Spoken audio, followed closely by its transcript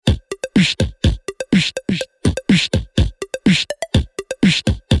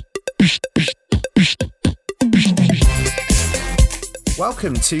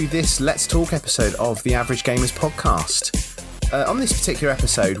welcome to this Let's Talk episode of the Average Gamers podcast. On this particular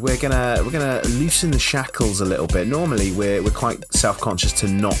episode, we're gonna loosen the shackles a little bit. Normally, we're quite self-conscious to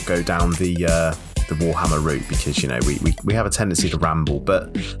not go down the Warhammer route because, you know, we have a tendency to ramble.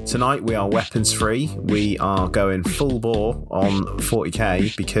 But tonight we are weapons free. We are going full bore on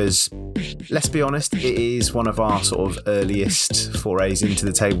 40k because, let's be honest, it is one of our sort of earliest forays into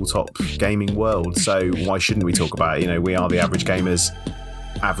the tabletop gaming world. So why shouldn't we talk about it? You know, we are the average gamers.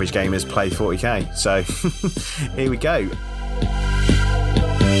 Average gamers play 40k. So here we go.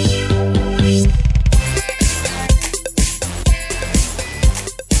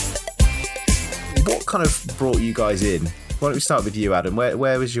 What kind of brought you guys in? Why don't we start with you, Adam?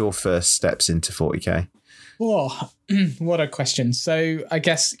 Where was your first steps into 40k? Oh, what a question. So I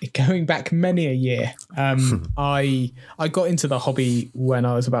guess going back many a year, I got into the hobby when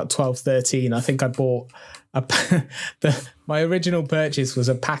I was about 12, 13. I think I bought my original purchase was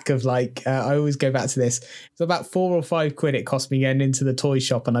a pack of I always go back to this. It's about £4 or £5 it cost me getting into the toy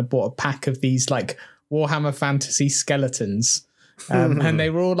shop, and I bought a pack of these Warhammer Fantasy skeletons. And they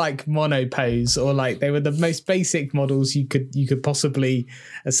were all monopose, or they were the most basic models you could possibly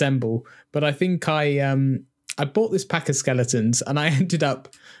assemble. But I think I bought this pack of skeletons, and I ended up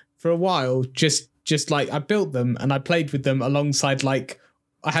for a while just I built them and I played with them alongside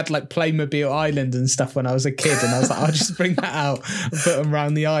I had Playmobil Island and stuff when I was a kid, and I was I'll just bring that out and put them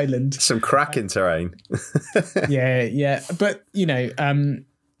around the island. Some cracking terrain. yeah. But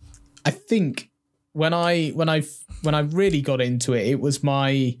I think when I really got into it, it was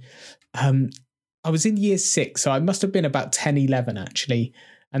I was in year 6, so I must have been about 10, 11 actually.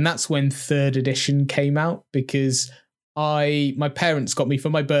 And that's when 3rd edition came out, because my parents got me for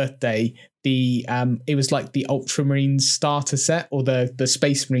my birthday it was the Ultramarine starter set, or the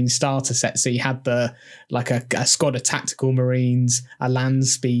Space Marine starter set. So you had a squad of tactical Marines, a land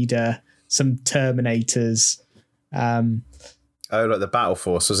speeder, some Terminators. Oh, the Battle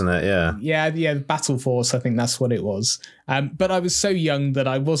Force, wasn't it? Yeah, the Battle Force. I think that's what it was. But I was so young that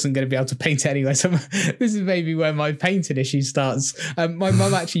I wasn't going to be able to paint it anyway. So this is maybe where my painting issue starts. My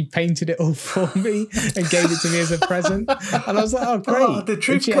mum actually painted it all for me and gave it to me as a present. And I was like, oh, great. Oh, the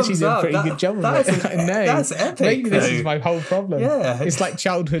truth she comes actually did a pretty good job of it. I know. That's epic. Maybe this is my whole problem. Yeah. It's like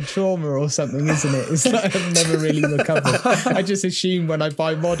childhood trauma or something, isn't it? It's I've never really recovered. I just assume when I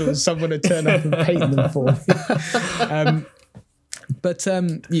buy models, someone will turn up and paint them for me. But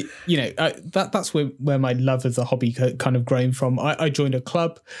that's where my love of the hobby kind of grown from. I joined a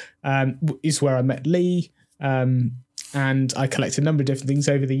club, is where I met Lee, and I collected a number of different things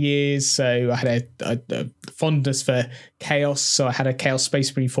over the years. So I had a fondness for Chaos. So I had a Chaos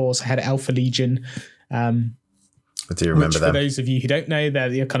Space Marine Force. I had Alpha Legion. I do remember that. For those of you who don't know,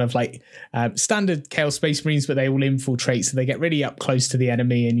 they're kind of standard Chaos Space Marines, but they all infiltrate. So they get really up close to the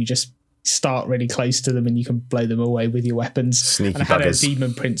enemy, and you just start really close to them and you can blow them away with your weapons. Sneaky and I had buggers.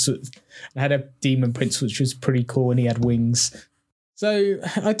 I had a Demon Prince which was pretty cool, and he had wings. So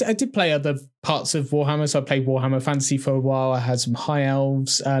I did play other parts of Warhammer. So I played Warhammer Fantasy for a while. I had some High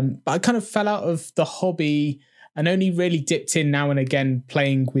Elves, but I kind of fell out of the hobby and only really dipped in now and again,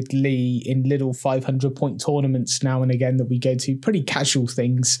 playing with Lee in little 500-point tournaments now and again that we go to, pretty casual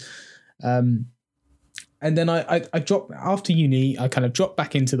things. And then I dropped, after uni, I kind of dropped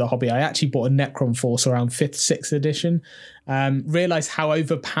back into the hobby. I actually bought a Necron Force around 5th, 6th edition, realised how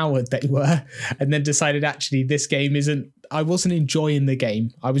overpowered they were, and then decided actually this game I wasn't enjoying the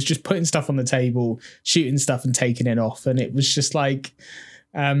game. I was just putting stuff on the table, shooting stuff and taking it off. And it was just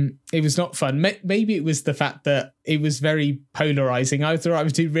it was not fun. Maybe it was the fact that it was very polarising. Either I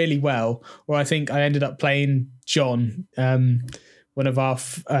would do really well, or I think I ended up playing John, one of our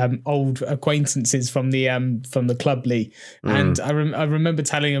old acquaintances from the club, Lee. And I remember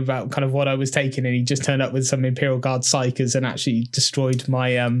telling him about kind of what I was taking, and he just turned up with some Imperial Guard Psychers and actually destroyed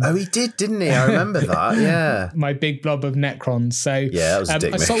my oh, he did, didn't he? I remember that. Yeah. My big blob of Necrons. So yeah, that was a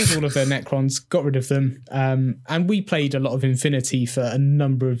dick I sold all of their Necrons, got rid of them, and we played a lot of Infinity for a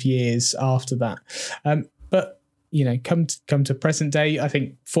number of years after that. But you know, come to present day, I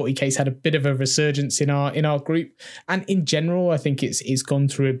think 40k's had a bit of a resurgence in our group, and in general, I think it's gone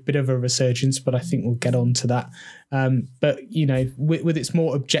through a bit of a resurgence. But I think we'll get on to that. But you know, with its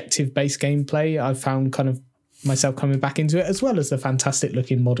more objective based gameplay, I've found kind of myself coming back into it, as well as the fantastic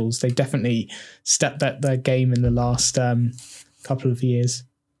looking models. They definitely stepped up their game in the last couple of years.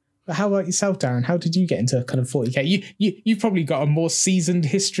 But how about yourself, Darren? How did you get into kind of 40k? You've probably got a more seasoned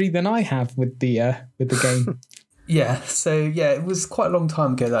history than I have with the game. Yeah, so yeah, it was quite a long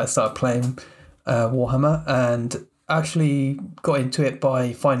time ago that I started playing Warhammer, and actually got into it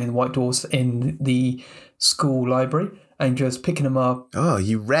by finding White Dwarfs in the school library. and just picking them up. Oh,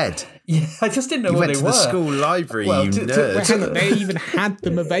 you read? Yeah, I just didn't know you what went they to were. the school library, you nerd. Hang on, they even had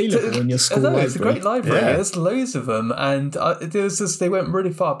them available in your school library. It's a great library. Yeah. There's loads of them, and they went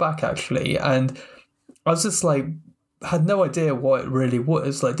really far back actually, and I was just like, had no idea what it really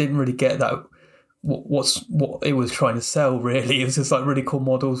was. Like, didn't really get that. What it was trying to sell, really. It was just like really cool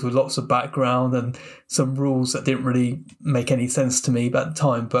models with lots of background and some rules that didn't really make any sense to me at the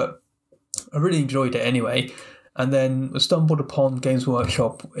time, but I really enjoyed it anyway. And then I stumbled upon Games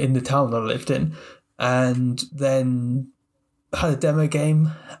Workshop in the town I lived in, and then had a demo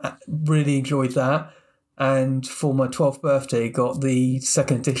game, really enjoyed that, and for my 12th birthday got the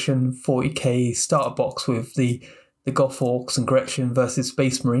second edition 40k starter box with the Goth Orcs and Gretchen versus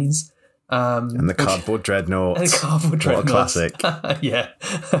Space Marines. And the cardboard dreadnought. And the cardboard dreadnought. What a classic. Yeah.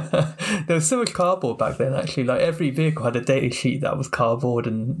 There was so much cardboard back then, actually. Like, every vehicle had a data sheet that was cardboard,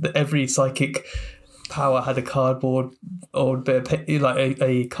 and every psychic power had a cardboard or a bit of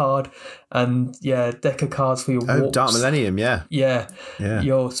a card. And, yeah, deck of cards for your warps. Dark Millennium, yeah. Yeah.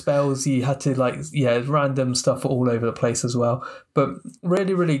 Your spells, you had to, random stuff all over the place as well. But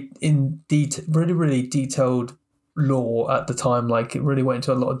really, really detailed lore at the time. Like, it really went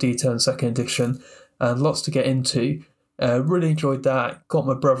into a lot of detail in second edition, and lots to get into. Really enjoyed that. Got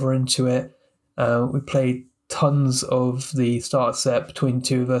my brother into it. We played tons of the starter set between the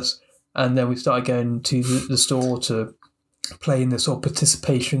two of us, and then we started going to the store to play in the sort of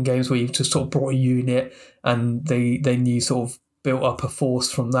participation games where you've just sort of brought a unit, and then you sort of built up a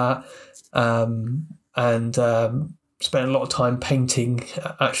force from that, and spent a lot of time painting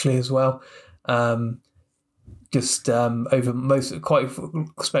actually as well. Spent quite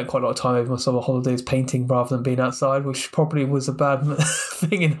a lot of time over my summer holidays painting rather than being outside, which probably was a bad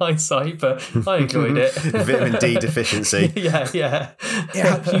thing in hindsight, but I enjoyed it. Vitamin D deficiency. Yeah. It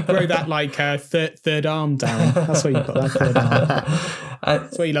helps you grow that third arm down. That's why you've got that third arm.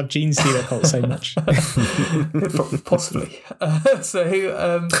 That's why you love Gene Stealer Cult so much. Possibly.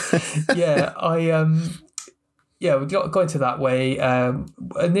 We got into that way.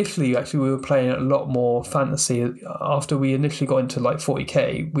 Initially, actually, we were playing a lot more fantasy. After we initially got into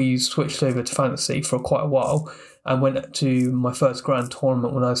 40k, we switched over to fantasy for quite a while, and went to my first grand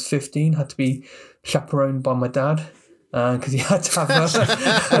tournament when I was 15. Had to be chaperoned by my dad, because he had to have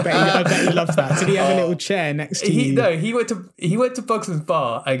I bet he loved that. Did he have a little chair next to you? No, he went to Bugsman's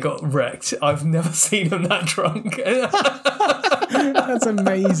bar and got wrecked. I've never seen him that drunk. That's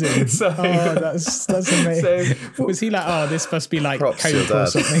amazing. That's amazing. So, was he like, this must be like Props coke or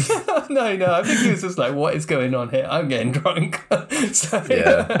something? No, I think he was just like, what is going on here? I'm getting drunk. Sit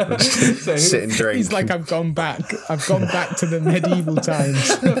and drink. He's like, I've gone back to the medieval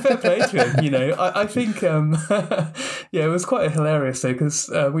times. Fair play to him, you know. I think it was quite hilarious though, because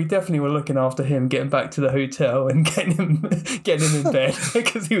we definitely were looking after him, getting back to the hotel and getting him in bed,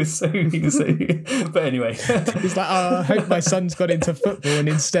 because he was so but anyway. He's like, I hope my son's got into football and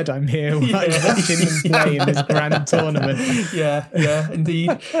instead I'm here watching him play in this grand tournament. Yeah, indeed.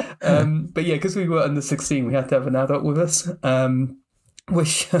 But yeah, because we were under 16, we had to have an adult with us,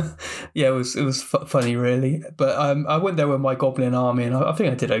 which it was funny really. But I went there with my goblin army, and I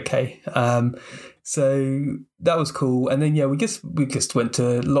think I did okay. So that was cool. And then we just went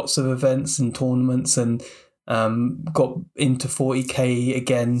to lots of events and tournaments, and got into 40k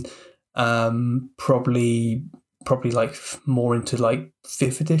again. Probably like more into like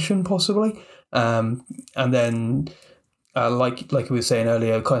 5th edition possibly, and then like we were saying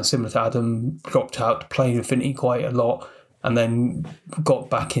earlier, kind of similar to Adam, dropped out to play Infinity quite a lot, and then got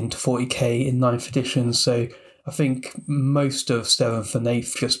back into 40k in 9th edition. So I think most of 7th and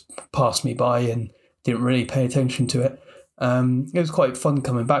 8th just passed me by and didn't really pay attention to it. It was quite fun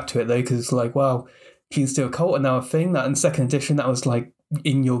coming back to it though, because like, wow, Gene Stealer Cult are now a thing. That in 2nd edition, that was like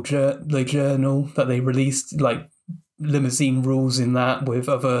in the journal that they released, like limousine rules in that with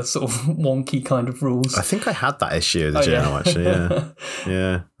other sort of wonky kind of rules. I think I had that issue of the journal actually.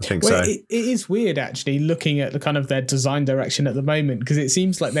 Yeah, I think so. It is weird actually looking at the kind of their design direction at the moment, because it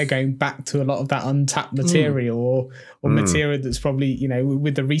seems like they're going back to a lot of that untapped material or material that's probably,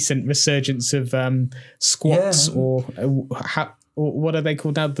 with the recent resurgence of squats or what are they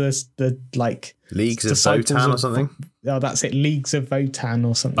called now? The like Leagues of Votan or something. Oh, that's it. Leagues of Votan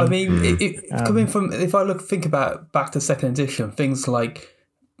or something. I mean, coming from, if I think about back to 2nd edition, things like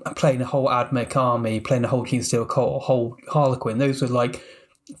playing a whole Admech army, playing a whole Gene Stealer Cult, a whole Harlequin, those were like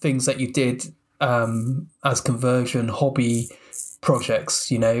things that you did as conversion hobby projects.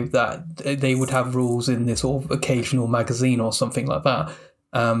 That they would have rules in this sort of occasional magazine or something like that.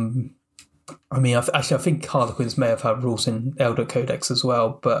 I mean, I think Harlequins may have had rules in Elder Codex as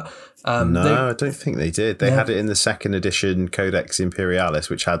well, but no, I don't think they did. They had it in the second edition Codex Imperialis,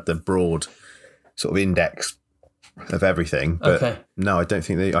 which had the broad sort of index of everything. But no, I don't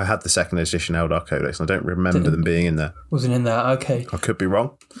think I had the second edition Eldar Codex, and I don't remember them being in there. Wasn't in there. Okay, I could be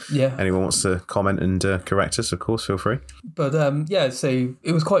wrong. Yeah. Anyone wants to comment and correct us, of course, feel free. But so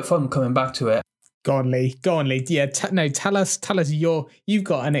it was quite fun coming back to it. Go on, Lee. Yeah, tell us. You've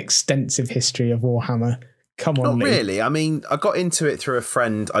got an extensive history of Warhammer. Come on, Not Lee. really. I mean, I got into it through a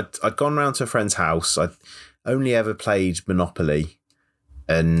friend. I'd gone round to a friend's house. I'd only ever played Monopoly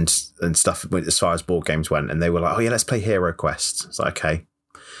and stuff as far as board games went. And they were like, oh yeah, let's play Hero Quest. It's like, okay.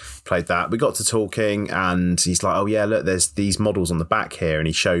 Played that. We got to talking and he's like, oh yeah, look, there's these models on the back here. And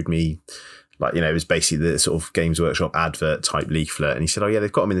he showed me, like, it was basically the sort of Games Workshop advert type leaflet. And he said, oh yeah,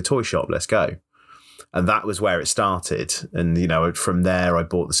 they've got them in the toy shop. Let's go. And that was where it started. And, from there, I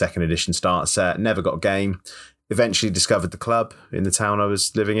bought the second edition starter set, never got a game. Eventually discovered the club in the town I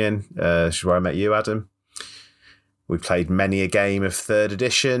was living in, which is where I met you, Adam. We played many a game of third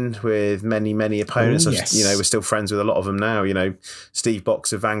edition with many, many opponents. Yes. We're still friends with a lot of them now. Steve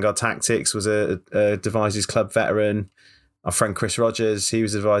Box of Vanguard Tactics was a Devices Club veteran. Our friend Chris Rogers, he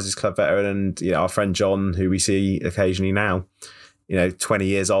was a Devices Club veteran. And, our friend John, who we see occasionally now. 20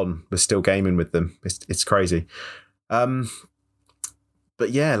 years on, we're still gaming with them. It's crazy. But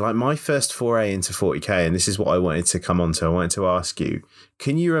yeah, like my first foray into 40k, and this is what I wanted to come on to. I wanted to ask you,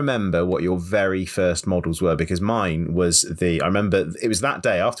 can you remember what your very first models were? Because mine was I remember it was that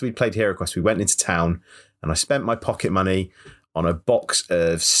day after we played Hero Quest, we went into town and I spent my pocket money on a box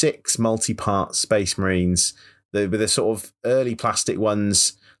of 6 multi-part Space Marines. They were the sort of early plastic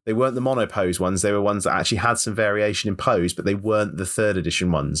ones. They weren't the monopose ones. They were ones that actually had some variation in pose, but they weren't the third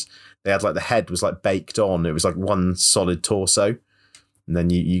edition ones. They had the head was baked on. It was like one solid torso. And then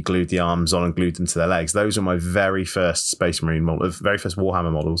you glued the arms on and glued them to their legs. Those were my very first Space Marine models, very first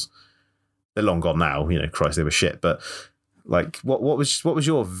Warhammer models. They're long gone now. Christ, they were shit. But what was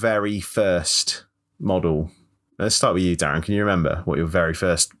your very first model? Let's start with you, Darren. Can you remember what your very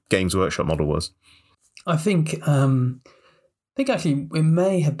first Games Workshop model was? I think actually it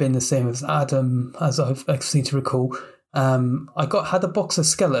may have been the same as Adam, as I seem to recall. I had a box of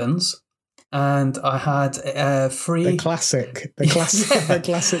skeletons, and I had 3 the classic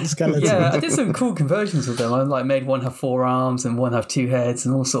skeletons. Yeah, I did some cool conversions with them. I made one have 4 arms and one have 2 heads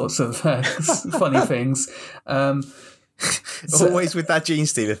and all sorts of funny things. Always with that Gene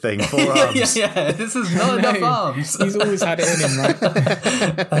Stealer thing, 4 arms. Yeah. This is not enough arms. He's always had it in him, right?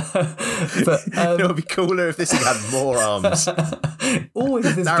 But it would be cooler if this thing had more arms. Always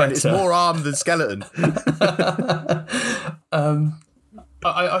is Darren, better. it's more arm than skeleton.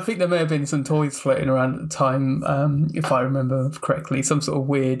 I think there may have been some toys floating around at the time, if I remember correctly, some sort of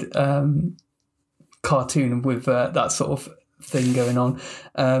weird cartoon with that sort of thing going on.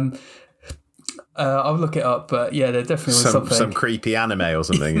 I'll look it up, but yeah, there definitely was something. Some creepy anime or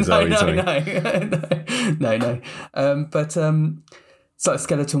something. Is no. But it's like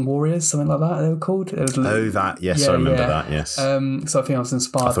Skeleton Warriors, something like that. They were called. Yes, I remember that. Yes. So I think I was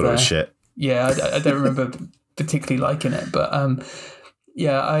inspired. I thought it was shit. Yeah, I don't remember particularly liking it, but I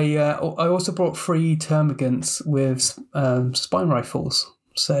also brought 3 termagants with spine rifles.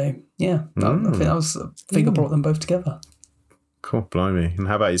 So yeah, I think I brought them both together. Cool, blimey! And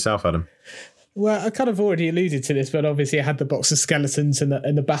how about yourself, Adam? Well, I kind of already alluded to this, but obviously I had the box of skeletons and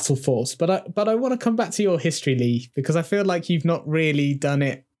the battle force. But I want to come back to your history, Lee, because I feel like you've not really done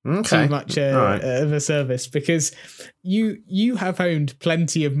it too much of a service, because you have owned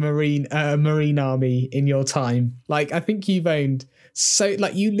plenty of marine army in your time. I think you've owned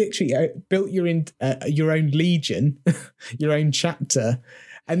you literally built your own legion, your own chapter.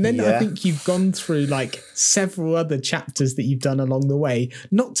 And then I think you've gone through several other chapters that you've done along the way,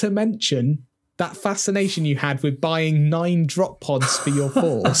 not to mention that fascination you had with buying 9 drop pods for your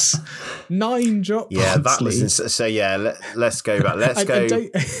force. 9 drop pods. Yeah, that was so. Yeah, let's go back. Let's go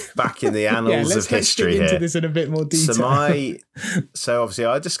back in the annals of history here. Let's get into this in a bit more detail. So obviously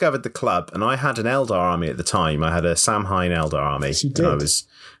I discovered the club, and I had an Eldar army at the time. I had a Samhain Eldar army. Yes, you did.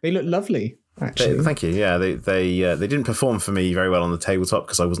 They look lovely. Actually, thank you. Yeah, they didn't perform for me very well on the tabletop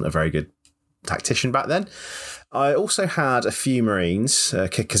because I wasn't a very good tactician back then. I also had a few Marines,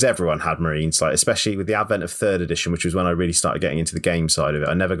 because everyone had Marines, especially with the advent of 3rd edition, which was when I really started getting into the game side of it.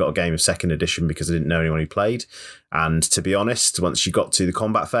 I never got a game of 2nd edition because I didn't know anyone who played. And to be honest, once you got to the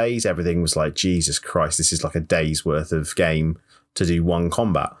combat phase, everything was like, Jesus Christ, this is like a day's worth of game to do one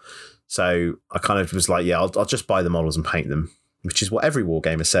combat. So I kind of was like, yeah, I'll just buy the models and paint them, which is what every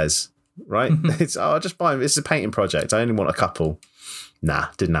wargamer says, right? I'll just buy them. It's a painting project. I only want a couple. Nah,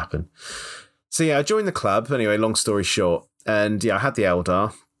 didn't happen. So yeah, I joined the club. Anyway, long story short. And yeah, I had the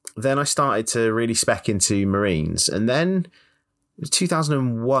Eldar. Then I started to really spec into Marines. And then it was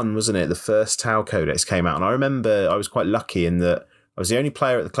 2001, wasn't it? The first Tau Codex came out. And I remember I was quite lucky in that I was the only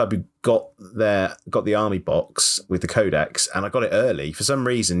player at the club who got the army box with the Codex. And I got it early. For some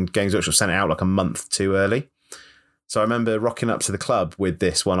reason, Games Workshop sent it out like a month too early. So I remember rocking up to the club with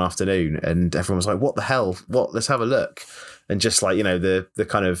this one afternoon and everyone was like, what the hell? What? Let's have a look. And just like, the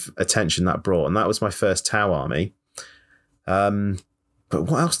kind of attention that brought. And that was my first Tau army. But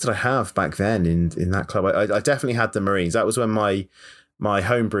what else did I have back then in that club? I definitely had the Marines. That was when my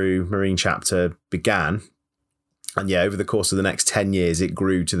homebrew Marine chapter began. And yeah, over the course of the next 10 years, it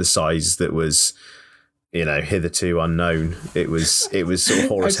grew to the size that was, hitherto unknown. It was sort of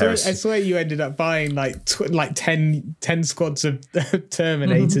Horus Heresy. I swear you ended up buying like 10 squads of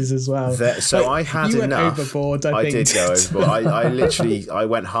Terminators as well. So I had you enough. Went overboard, I think. Did go overboard. I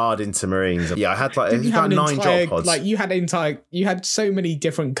went hard into Marines. Yeah, I had about 9 drop pods. Like you had so many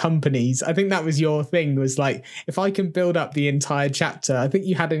different companies. I think that was your thing, was like, if I can build up the entire chapter, I think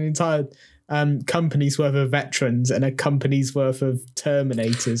you had an entire company's worth of veterans and a company's worth of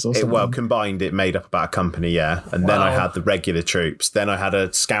Terminators or something. Combined, it made up about a company, yeah. And then I had the regular troops. Then I had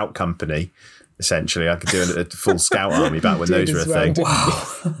a scout company. Essentially, I could do a full scout army back when those were a thing.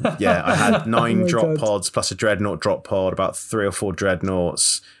 Wow. Yeah, I had 9 drop pods plus a dreadnought drop pod, about 3 or 4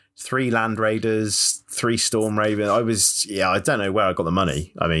 dreadnoughts, 3 land raiders, 3 storm ravens. I don't know where I got the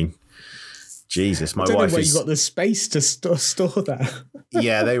money. I mean, Jesus, my wife. I don't know where you got the space to store that.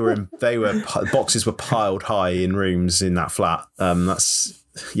 Yeah, boxes were piled high in rooms in that flat. God,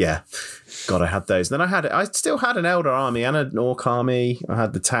 I had those. Then I still had an Eldar army and an Orc army. I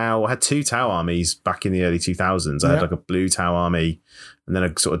had the Tau. I had 2 Tau armies back in the early 2000s. I had like a blue Tau army and then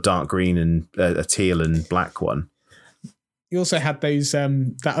a sort of dark green and a teal and black one. You also had those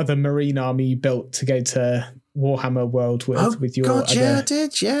that other Marine army you built to go to Warhammer World with your. God, yeah, I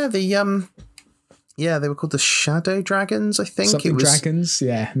did. Yeah, they were called the Shadow Dragons, I think. Dragons,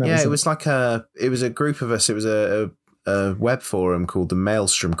 yeah. It was a group of us. It was a web forum called the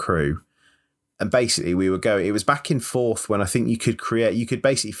Maelstrom Crew. And basically it was back in 4th when I think you could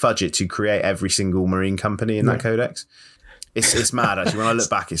basically fudge it to create every single Marine company in that codex. It's mad, actually. When I look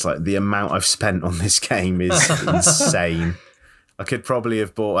back, it's like the amount I've spent on this game is insane. I could probably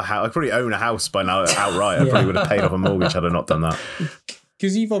have bought a house. I probably own a house by now outright. I probably would have paid off a mortgage had I not done that.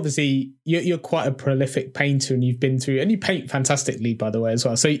 Because you've obviously, you're quite a prolific painter and you've been through, and you paint fantastically, by the way, as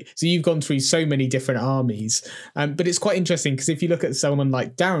well. So you've gone through so many different armies. But it's quite interesting because if you look at someone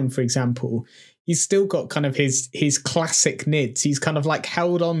like Darren, for example, he's still got kind of his classic NIDs. He's kind of like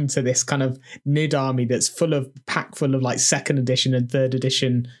held on to this kind of NID army that's packed full of like 2nd edition and 3rd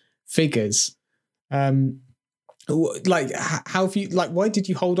edition figures. Like, how have you, like, why did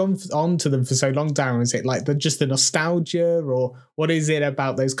you hold on to them for so long, Darren? Is it like just the nostalgia, or what is it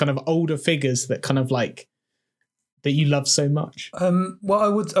about those kind of older figures that kind of like that you love so much?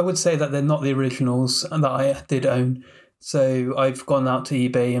 Well, I would say that they're not the originals and that I did own. So I've gone out to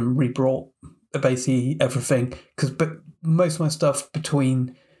eBay and rebrought basically everything, but most of my stuff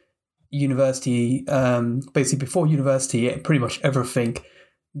between university, basically before university, pretty much everything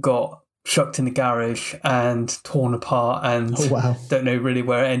got chucked in the garage and torn apart, and don't know really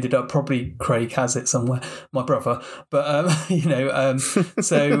where it ended up. Probably Craig has it somewhere, my brother. But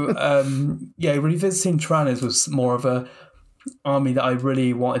revisiting Tyrannus was more of a army that I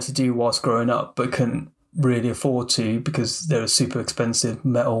really wanted to do whilst growing up, but couldn't really afford to because they're a super expensive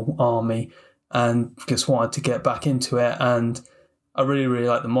metal army, and just wanted to get back into it. And I really, really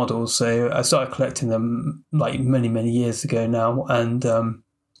like the models, so I started collecting them like many, many years ago now, and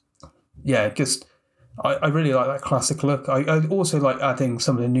I really like that classic look. I also like adding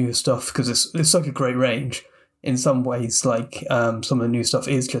some of the newer stuff because it's such a great range. In some ways, like some of the new stuff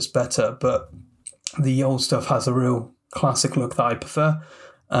is just better, but the old stuff has a real classic look that I prefer.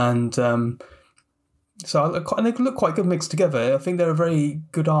 And and they look quite good mixed together. I think they're a very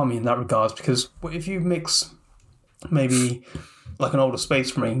good army in that regard, because if you mix maybe like an older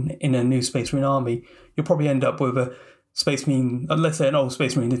Space Marine in a new Space Marine army, you'll probably end up with a Space Marine, let's say an old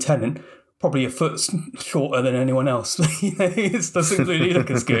Space Marine lieutenant, probably a foot shorter than anyone else. It doesn't really look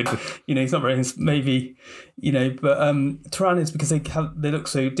as good. He's not very, maybe, but Tyrannus, because they look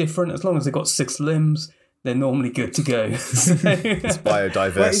so different, as long as they've got 6 limbs, they're normally good to go. It's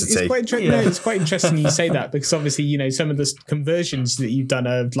biodiversity. It's quite interesting you say that, because obviously, some of the conversions that you've done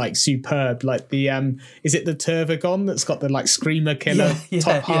are like superb. Like the is it the Turvagon that's got the like Screamer Killer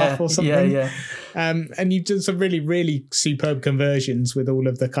top half or something? Yeah. And you've done some really, really superb conversions with all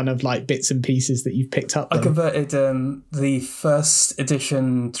of the kind of like bits and pieces that you've picked up. I converted the 1st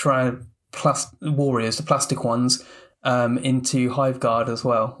edition warriors, the plastic ones, into Hive Guard as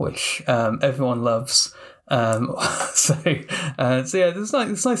well, which everyone loves. So yeah, it's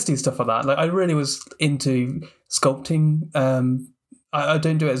nice to do stuff like that. Like I really was into sculpting. I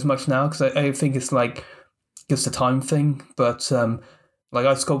don't do it as much now because I think it's like just a time thing. But like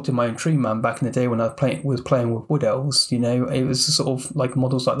I sculpted my own tree man back in the day when I was playing with wood elves. You know, it was sort of like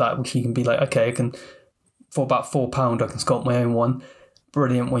models like that, which you can be like, okay, I can for about £4 I can sculpt my own one.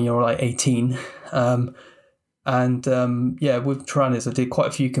 Brilliant when you're like 18. Yeah, with Tyrannis, I did quite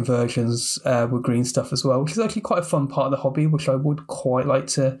a few conversions with green stuff as well, which is actually quite a fun part of the hobby, which I would quite like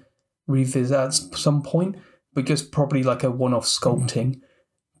to revisit at some point, but just probably like a one-off sculpting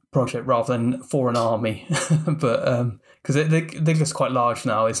project rather than for an army. But because they're just quite large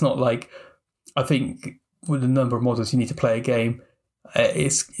now. It's not like, I think with the number of models you need to play a game,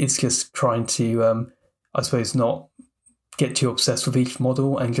 it's just trying to, I suppose, not get too obsessed with each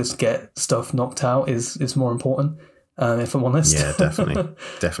model and just get stuff knocked out is more important, if I'm honest. Yeah,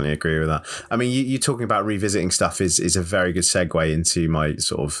 definitely agree with that. I mean, you talking about revisiting stuff is a very good segue into my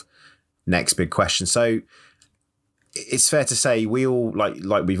sort of next big question. So it's fair to say we all,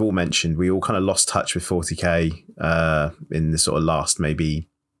 like we've all mentioned, we all kind of lost touch with 40k in the sort of last maybe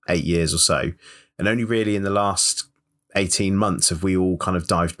 8 years or so, and only really in the last 18 months have we all kind of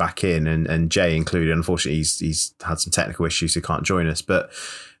dived back in, and Jay included. Unfortunately, he's had some technical issues, so can't join us, but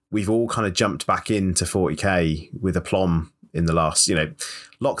we've all kind of jumped back into 40k with aplomb in the last,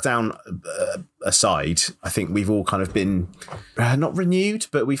 lockdown aside. I think we've all kind of been not renewed,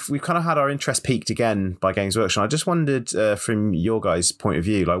 but we've kind of had our interest piqued again by Games Workshop. I just wondered from your guys' point of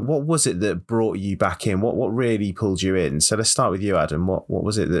view, like what was it that brought you back in? What really pulled you in? So let's start with you, Adam. What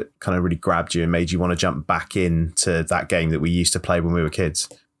was it that kind of really grabbed you and made you want to jump back into that game that we used to play when we were kids?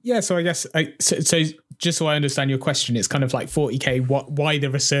 Yeah, so I guess so just so I understand your question, it's kind of like 40k. Why the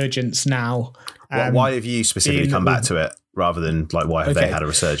resurgence now? Why have you specifically come back to it rather than like why have they had a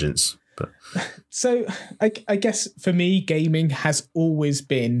resurgence? But so I guess for me, gaming has always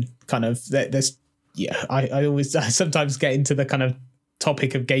been kind of there's I sometimes get into the kind of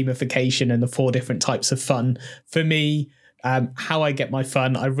topic of gamification and the 4 different types of fun. For me, how I get my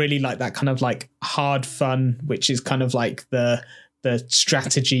fun, I really like that kind of like hard fun, which is kind of like the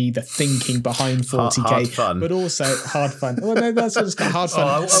strategy, the thinking behind 40k, hard fun. But also hard fun. Well, no, that's what it's got, hard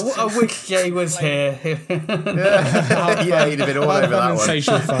fun. I wish Jay was here. Yeah, he'd have been all over that and one.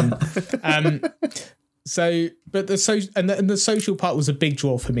 Social fun. But the social part was a big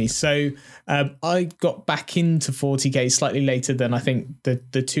draw for me. So I got back into 40k slightly later than I think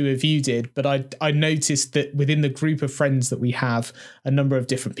the two of you did. But I noticed that within the group of friends that we have, a number of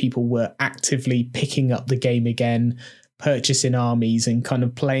different people were actively picking up the game again, purchasing armies and kind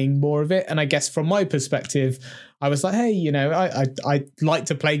of playing more of it. And I guess from my perspective, I was like, hey, I like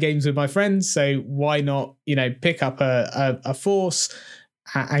to play games with my friends, so why not, pick up a force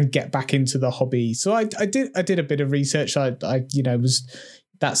and get back into the hobby. So I did a bit of research. That's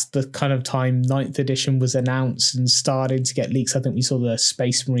the kind of time 9th edition was announced and starting to get leaks. I think we saw the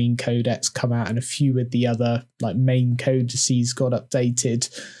Space Marine Codex come out and a few of the other like main codices got updated.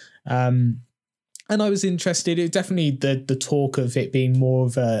 And I was interested. It definitely the talk of it being more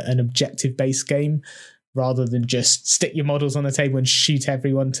of an objective-based game rather than just stick your models on the table and shoot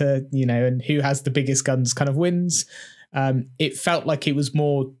everyone to, and who has the biggest guns kind of wins. It felt like it was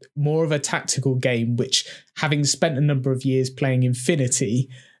more of a tactical game, which, having spent a number of years playing Infinity,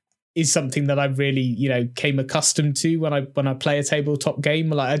 is something that I really, came accustomed to when I play a tabletop game.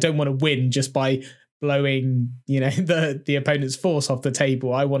 Like, I don't want to win just by blowing, the opponent's force off the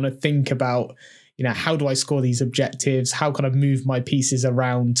table. I want to think about, how do I score these objectives? How can I move my pieces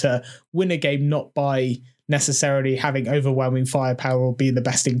around to win a game, not by necessarily having overwhelming firepower or being the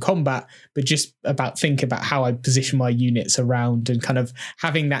best in combat, but just about thinking about how I position my units around and kind of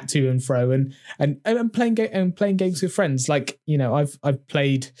having that to and fro and playing games with friends. Like, I've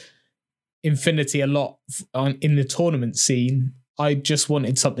played Infinity a lot in the tournament scene. I just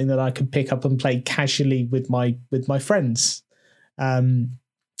wanted something that I could pick up and play casually with my friends.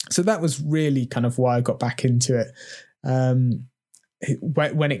 So that was really kind of why I got back into it.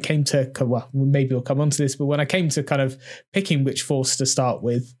 When it came to, well, maybe we'll come on to this, but when I came to kind of picking which force to start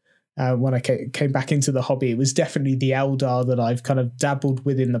with, when I came back into the hobby, it was definitely the Eldar that I've kind of dabbled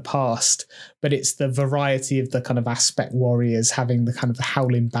with in the past, but it's the variety of the kind of aspect warriors, having the kind of the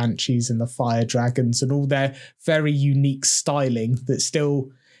howling banshees and the fire dragons and all their very unique styling that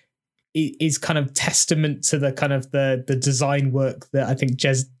still is kind of testament to the kind of the design work that I think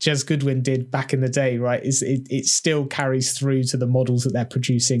Jez Goodwin did back in the day, right? It still carries through to the models that they're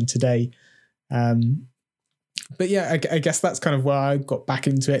producing today. But yeah, I guess that's kind of where I got back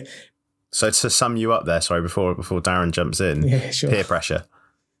into it. So to sum you up there, sorry, before Darren jumps in, sure. Peer pressure.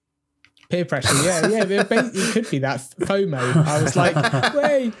 Peer pressure, yeah. It could be that FOMO. I was like,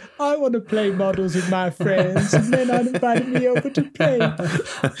 wait, I want to play models with my friends, and then I invited me over to play.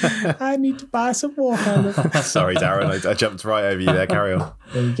 I need to buy some Warhammer. Sorry, Darren, I jumped right over you there. Carry on.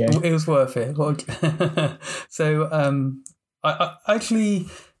 There you go. It was worth it. So I actually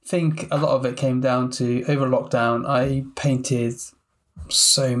think a lot of it came down to over lockdown. I painted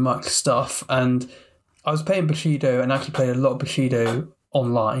so much stuff, and I was playing Bushido and actually played a lot of Bushido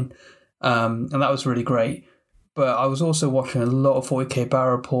online. And that was really great. But I was also watching a lot of 40k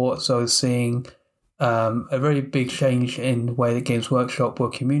battle reports. So I was seeing a very big change in the way that Games Workshop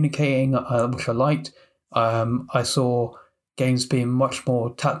were communicating, which I liked. I saw games being much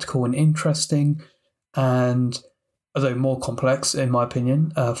more tactical and interesting, and although more complex, in my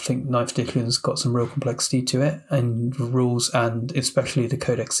opinion. I think 9th edition's got some real complexity to it, and rules, and especially the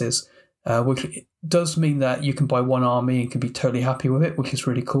codexes, which does mean that you can buy one army and can be totally happy with it, which is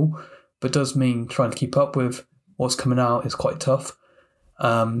really cool. But does mean trying to keep up with what's coming out is quite tough.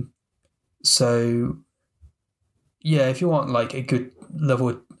 So, yeah, if you want like a good level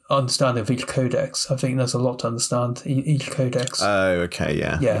of understanding of each codex, I think there's a lot to understand each codex. Oh, okay,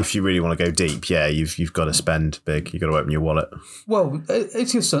 yeah. If you really want to go deep, you've got to spend big. You've got to open your wallet. Well,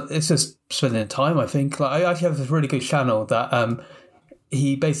 it's just spending time, I think. Like, I actually have this really good channel that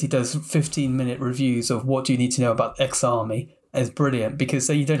he basically does 15-minute reviews of what do you need to know about X army. It's brilliant because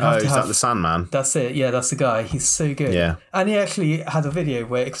so you don't have to have... Oh, is that the Sandman? That's it. Yeah, that's the guy. He's so good. Yeah. And he actually had a video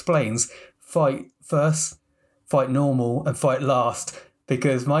where it explains fight first, fight normal, and fight last.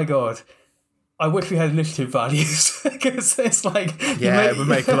 Because, my God, I wish we had initiative values. Because it's like... Yeah, it would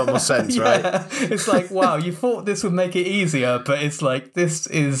make a lot more sense, right? It's like, wow, you thought this would make it easier, but it's like, it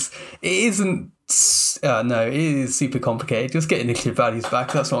isn't... no, it is super complicated. Just get initiative values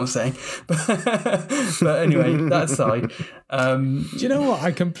back. That's what I'm saying. But anyway, that aside. Do you know what?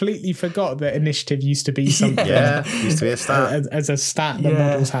 I completely forgot that initiative used to be something. Yeah, used to be a stat. As a stat that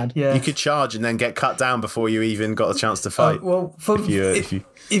models had. Yeah. You could charge and then get cut down before you even got a chance to fight.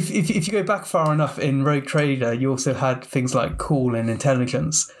 If you go back far enough in Rogue Trader, you also had things like cool and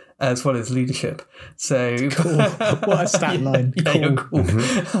intelligence, as well as leadership. So cool. What a stat line. Yeah, cool.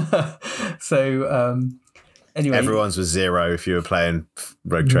 You're cool. So anyway, everyone's was 0 if you were playing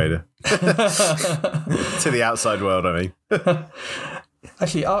Rogue Trader. To the outside world, I mean.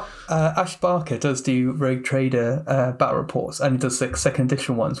 Actually, Ash Barker does do Rogue Trader battle reports, and he does like second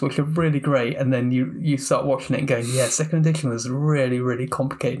edition ones, which are really great. And then you start watching it and going, yeah, second edition was really, really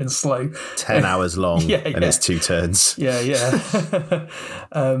complicated and slow. 10 hours long, and it's 2 turns. Yeah.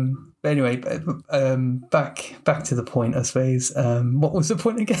 But anyway, back to the point, I suppose. What was the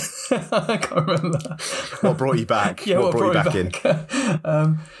point again? I can't remember. What brought you back? Yeah, what brought you back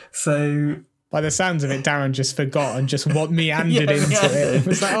in? So... By the sounds of it, Darren just forgot and just meandered into it. It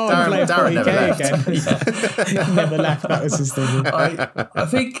was like, Darren never left. Again. He never left. That was his thing. I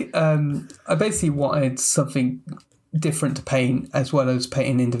think I basically wanted something different to paint, as well as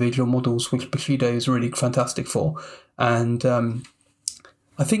painting individual models, which Bushido is really fantastic for. And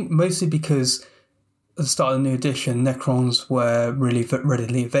I think mostly because at the start of the new edition, Necrons were really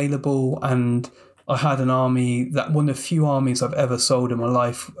readily available, and I had an army that one of the few armies I've ever sold in my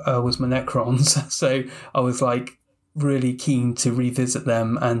life was my Necrons. So I was like really keen to revisit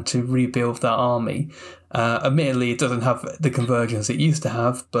them and to rebuild that army. Admittedly, it doesn't have the conversions it used to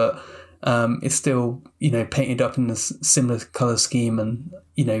have, but it's still, painted up in a similar colour scheme, and,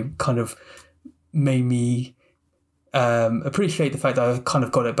 kind of made me appreciate the fact that I kind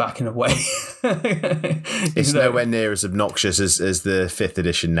of got it back in a way. It's nowhere near as obnoxious as the 5th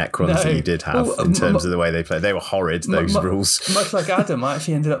edition Necrons that you did have in terms of the way they played. They were horrid, those rules. Much like Adam, I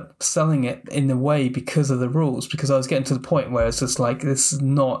actually ended up selling it in a way because of the rules, because I was getting to the point where it's just like, this is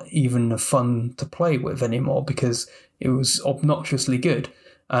not even fun to play with anymore because it was obnoxiously good.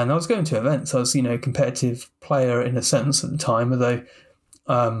 And I was going to events. I was, a competitive player in a sense at the time, although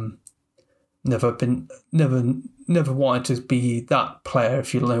never wanted to be that player,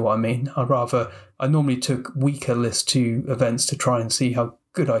 if you know what I mean. I normally took weaker lists to events to try and see how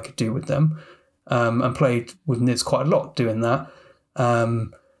good I could do with them, and played with Niz quite a lot doing that. I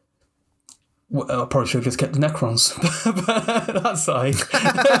probably should have just kept the Necrons, but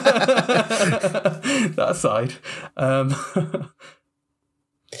that side.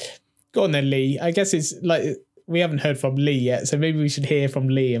 Go on then, Lee. I guess it's like we haven't heard from Lee yet, so maybe we should hear from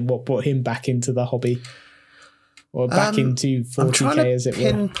Lee and what brought him back into the hobby. Or back into 40k, as it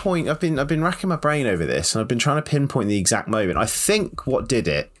were. Pinpoint. I've been racking my brain over this, and I've been trying to pinpoint the exact moment. I think what did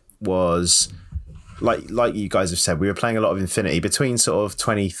it was like you guys have said, we were playing a lot of Infinity between sort of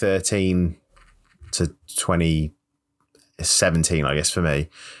 2013 to 2017, I guess for me.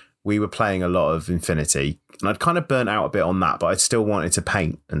 We were playing a lot of Infinity, and I'd kind of burnt out a bit on that, but I still wanted to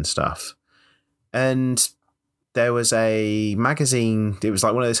paint and stuff. And there was a magazine, it was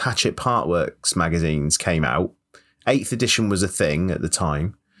like one of those Hatchet Partworks magazines came out. 8th edition was a thing at the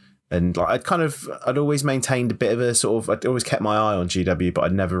time. And like I'd always maintained a bit of a sort of, I'd always kept my eye on GW, but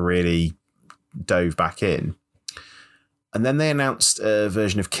I'd never really dove back in. And then they announced a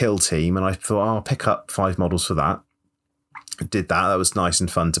version of Kill Team, and I thought, I'll pick up 5 models for that. I did that. That was nice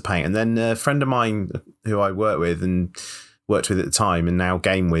and fun to paint. And then a friend of mine who I worked with at the time and now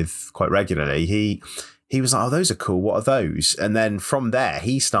game with quite regularly, he was like, oh, those are cool. What are those? And then from there,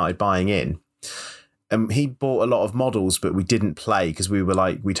 he started buying in. And he bought a lot of models, but we didn't play because we were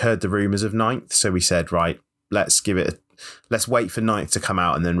like, we'd heard the rumours of 9th. So we said, right, let's wait for 9th to come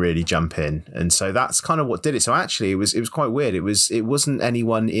out and then really jump in. And so that's kind of what did it. So actually it was quite weird. It wasn't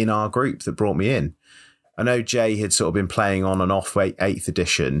anyone in our group that brought me in. I know Jay had sort of been playing on and off 8th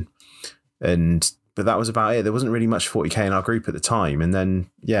edition, but that was about it. There wasn't really much 40k in our group at the time. And then,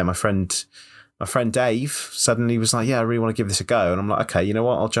 yeah, my friend Dave suddenly was like, yeah, I really want to give this a go. And I'm like, okay, you know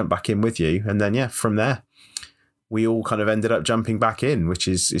what? I'll jump back in with you. And then, yeah, from there, we all kind of ended up jumping back in, which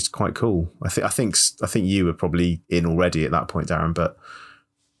is quite cool. I think you were probably in already at that point, Darren, but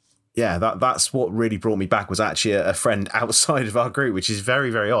yeah, that's what really brought me back, was actually a friend outside of our group, which is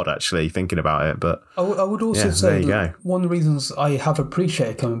very, very odd, actually, thinking about it. But I would also say that one of the reasons I have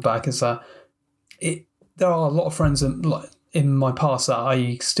appreciated coming back is that there are a lot of friends in my past that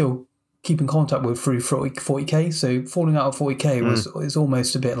I still keep in contact with through 40k. So falling out of 40k is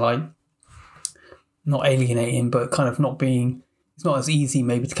almost a bit like, not alienating, but kind of it's not as easy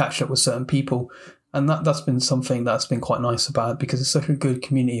maybe to catch up with certain people. And that's been something that's been quite nice about it, because it's such a good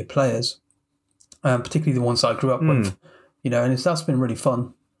community of players, particularly the ones that I grew up with, and that's been really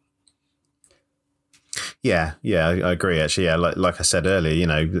fun. Yeah, I agree, actually. Yeah, like I said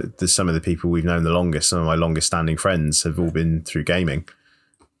earlier, there's some of the people we've known the longest, some of my longest standing friends have all been through gaming.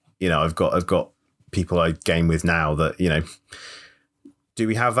 I've got people I game with now that, do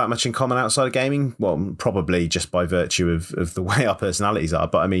we have that much in common outside of gaming? Well, probably just by virtue of the way our personalities are.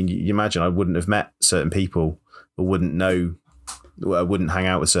 But I mean, you imagine I wouldn't have met certain people, or I wouldn't hang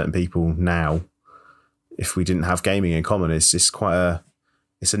out with certain people now if we didn't have gaming in common. It's a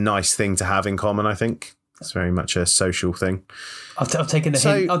nice thing to have in common, I think. It's very much a social thing. I've taken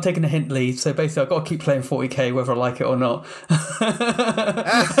a hint, Lee. So basically, I've got to keep playing 40k whether I like it or not.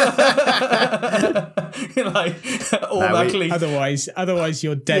 Automatically. Otherwise,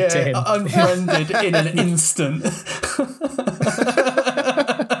 you're dead to him. Unfriended in an instant.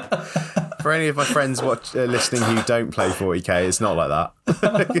 For any of my friends listening who don't play 40k, it's not like that.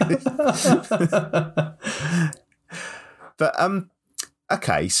 But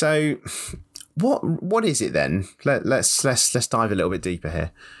okay, so. What is it then? Let's dive a little bit deeper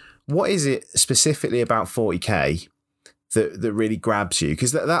here. What is it specifically about 40k that really grabs you?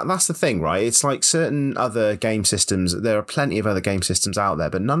 Because that's the thing, right? It's like certain other game systems. There are plenty of other game systems out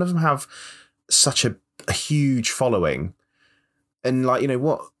there, but none of them have such a huge following. And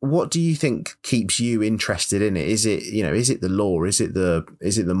what do you think keeps you interested in it? Is it the lore? Is it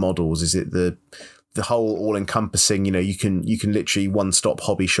the models? Is it the whole all encompassing? You can literally one-stop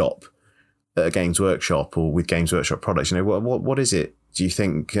hobby shop at a Games Workshop or with Games Workshop products. What is it, do you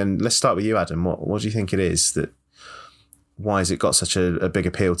think? And let's start with you, Adam. What do you think it is why has it got such a big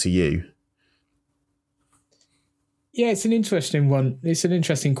appeal to you? Yeah, it's an interesting one. It's an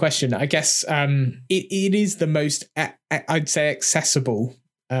interesting question. I guess it is the most, I'd say, accessible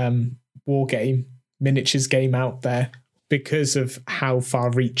war game, miniatures game out there, because of how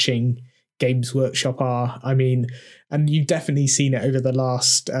far-reaching Games Workshop are. I mean, and you've definitely seen it over the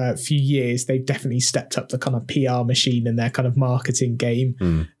last few years. They've definitely stepped up the kind of PR machine in their kind of marketing game.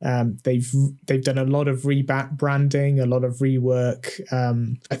 They've done a lot of rebranding, a lot of rework.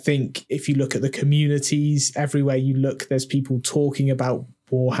 I think if you look at the communities, everywhere you look, there's people talking about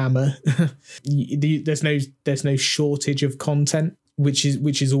Warhammer. There's no shortage of content, which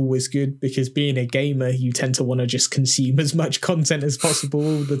is always good, because being a gamer, you tend to want to just consume as much content as possible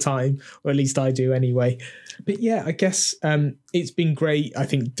all the time, or at least I do anyway. But yeah, I guess it's been great. I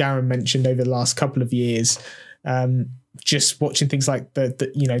think Darren mentioned over the last couple of years, just watching things like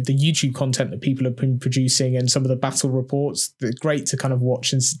the YouTube content that people have been producing and some of the battle reports. They're great to kind of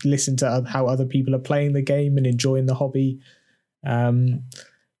watch and listen to how other people are playing the game and enjoying the hobby. But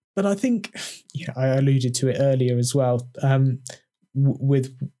I think, I alluded to it earlier as well.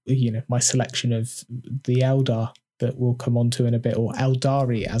 With my selection of the Eldar, that we'll come on to in a bit, or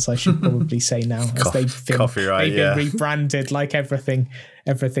Eldari, as I should probably say now, as they've been rebranded like everything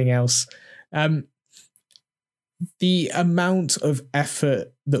else. The amount of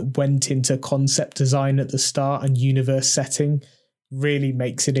effort that went into concept design at the start and universe setting really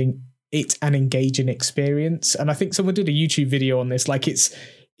makes it an engaging experience. And I think someone did a YouTube video on this. Like it's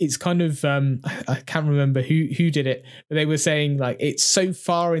kind of I can't remember who did it, but they were saying like it's so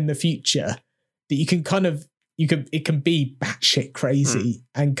far in the future that it can be batshit crazy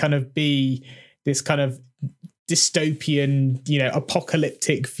and kind of be this kind of dystopian,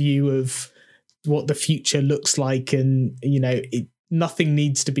 apocalyptic view of what the future looks like, and nothing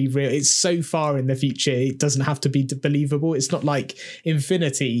needs to be real. It's so far in the future, it doesn't have to be believable. It's not like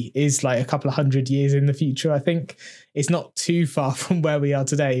Infinity is like a couple of 100 years in the future. I think it's not too far from where we are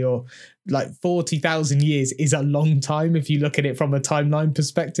today, or like 40,000 years is a long time if you look at it from a timeline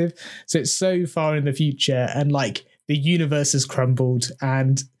perspective. So it's so far in the future, and like the universe has crumbled,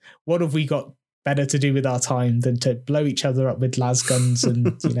 and what have we got better to do with our time than to blow each other up with las guns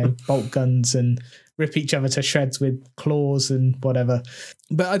and bolt guns and rip each other to shreds with claws and whatever.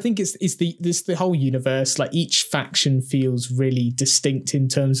 But I think it's the whole universe. Like each faction feels really distinct in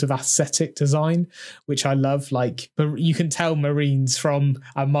terms of aesthetic design, which I love. Like you can tell Marines from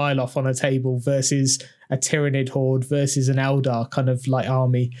a mile off on a table versus a Tyranid horde versus an Eldar kind of like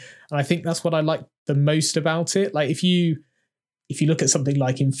army. And I think that's what I like the most about it. Like if you look at something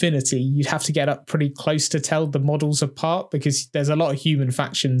like Infinity, you'd have to get up pretty close to tell the models apart, because there's a lot of human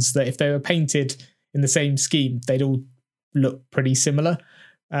factions that if they were painted in the same scheme, they'd all look pretty similar.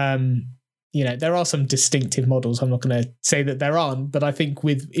 There are some distinctive models. I'm not going to say that there aren't, but I think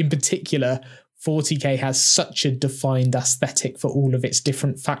in particular, 40k has such a defined aesthetic for all of its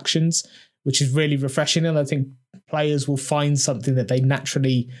different factions, which is really refreshing. And I think players will find something that they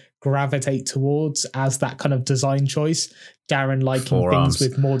naturally gravitate towards as that kind of design choice. Darren liking things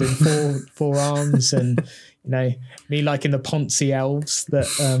with more than four arms, and me liking the Ponzi elves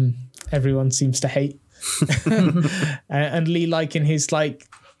that everyone seems to hate, and Lee liking his like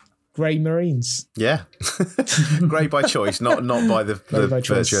grey Marines. Yeah, grey by choice, not by the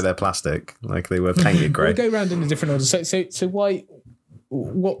virtue of their plastic. Like they were painted grey. We'll go around in a different order. So why?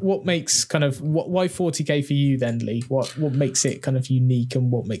 What makes why 40k for you then, Lee? What makes it kind of unique,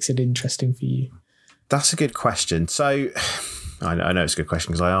 and what makes it interesting for you? That's a good question. So I know it's a good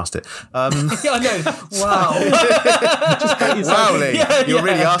question because I asked it. Yeah, I know. Wow. Wow, Lee. Yeah, you're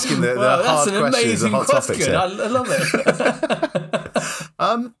really asking the hard questions, the hot topics here. I love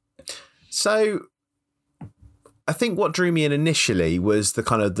it. So I think what drew me in initially was the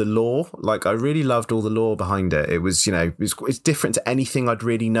kind of the lore. Like I really loved all the lore behind it. It was, it's different to anything I'd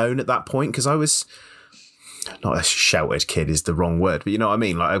really known at that point, because I was not a sheltered kid is the wrong word, but you know what I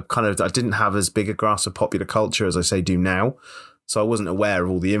mean? Like I didn't have as big a grasp of popular culture as I do now. So I wasn't aware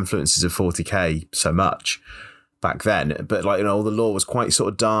of all the influences of 40k so much back then. But all the lore was quite sort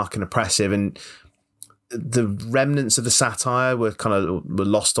of dark and oppressive, and the remnants of the satire were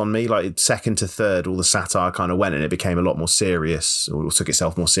lost on me. Like second to third, all the satire kind of went, and it became a lot more serious, or took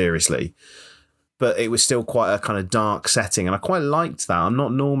itself more seriously. But it was still quite a kind of dark setting, and I quite liked that. I'm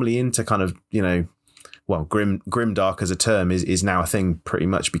not normally into kind of, grim dark as a term is now a thing pretty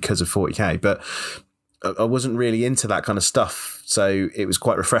much because of 40k, but I wasn't really into that kind of stuff. So it was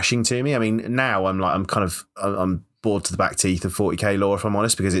quite refreshing to me. I mean, now I'm bored to the back teeth of 40k lore, if I'm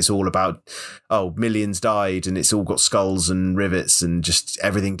honest, because it's all about, millions died and it's all got skulls and rivets and just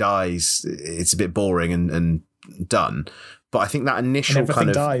everything dies. It's a bit boring and done. But I think that initial kind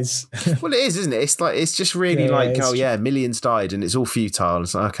of dies. Well, it is, isn't it? It's just really millions died and it's all futile.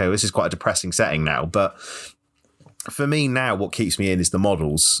 It's like, okay, well, this is quite a depressing setting now. But for me now, what keeps me in is the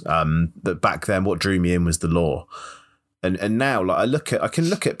models. But back then, what drew me in was the lore. And now, I can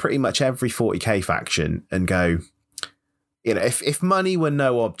look at pretty much every 40k faction and go, if money were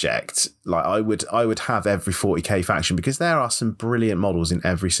no object, I would have every 40k faction, because there are some brilliant models in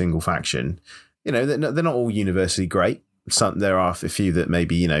every single faction. They're not all universally great. There are a few that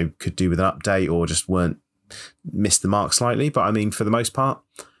maybe, could do with an update or just missed the mark slightly. But I mean, for the most part,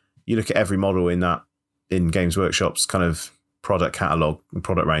 you look at every model in Games Workshop's kind of product catalogue and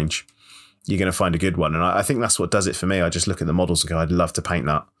product range, you're going to find a good one. And I think that's what does it for me. I just look at the models and go, I'd love to paint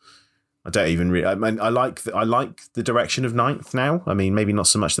that. I don't even really, I like the direction of Ninth now. I mean, maybe not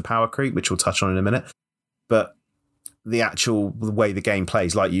so much the power creep, which we'll touch on in a minute, but the way the game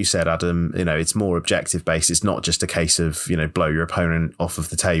plays, like you said, Adam, it's more objective based. It's not just a case of, blow your opponent off of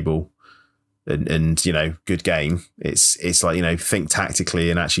the table and good game. It's like, think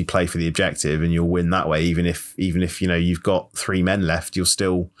tactically and actually play for the objective, and you'll win that way. Even if you've got 3 men left, you'll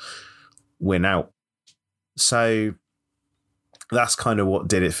still win out. So that's kind of what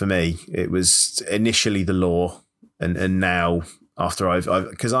did it for me. It was initially the lore, and now after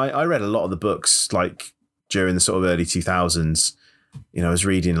because I read a lot of the books like during the sort of early 2000s. I was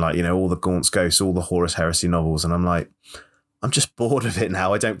reading like, all the Gaunt's Ghosts, all the Horus Heresy novels, and I'm like, I'm just bored of it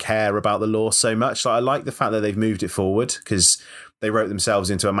now. I don't care about the lore so much. Like, I like the fact that they've moved it forward because they wrote themselves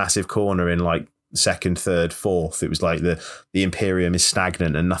into a massive corner in like second, third, fourth. It was like the Imperium is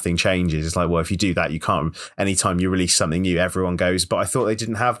stagnant and nothing changes. It's like, well, if you do that, you can't. Anytime you release something new, everyone goes, but I thought they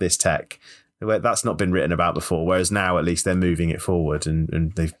didn't have this tech. That's not been written about before. Whereas now, at least they're moving it forward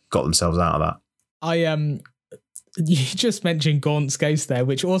and they've got themselves out of that. You just mentioned Gaunt's Ghost there,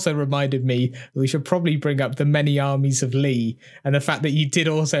 which also reminded me we should probably bring up the many armies of Lee and the fact that you did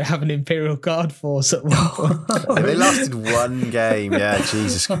also have an Imperial Guard force at one point. They lasted one game, yeah,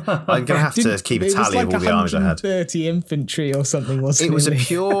 Jesus. I'm going to have to keep a tally of all the armies I had. 30 infantry or something, wasn't it? It was a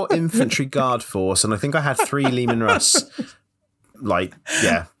pure infantry guard force, and I think I had 3 Lehman Russ. Like,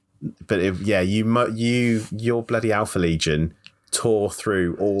 yeah. But your bloody Alpha Legion tore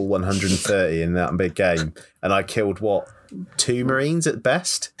through all 130 in that big game, and I killed 2 Marines at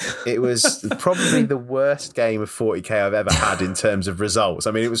best. It was probably the worst game of 40k I've ever had in terms of results.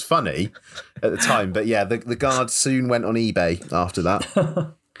 I mean, it was funny at the time, but yeah, the guards soon went on eBay after that.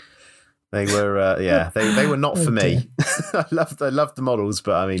 They were, they were not for me. I loved the models,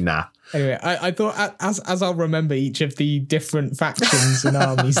 but I mean, nah. Anyway, I thought as I'll remember each of the different factions and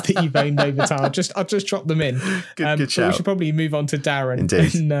armies that you've owned over time, I'll just drop them in. Good shout. We should probably move on to Darren.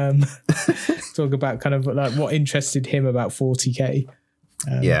 Indeed. And talk about kind of like what interested him about 40k.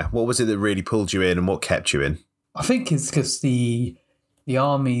 What was it that really pulled you in, and what kept you in? I think it's because the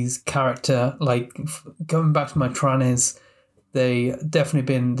army's character, like going back to my Trannies, they definitely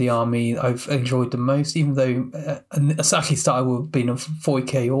been the army I've enjoyed the most, even though it's actually started with being a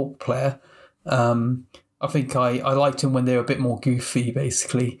 40k Orc player. I think I liked them when they were a bit more goofy,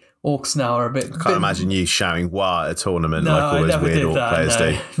 basically. Orcs now are a bit... I can't imagine you shouting "wah" at a tournament like all those weird Orc players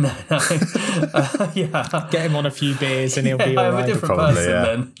do. No. Yeah. Get him on a few beers and he'll be all right. I'm a different person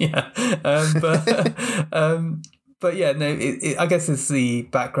then. Yeah. But yeah, no. I guess it's the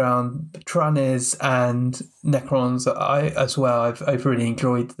background. Trannies and Necrons. I've really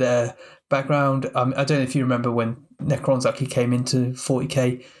enjoyed their background. I don't know if you remember when Necrons actually came into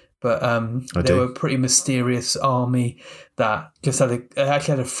 40k, but they were a pretty mysterious army that just had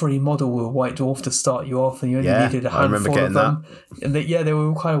a free model with a White Dwarf to start you off, and you only needed a handful of them. And they were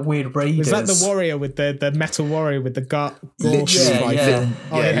all kind of weird raiders. Was that the warrior with the metal warrior with the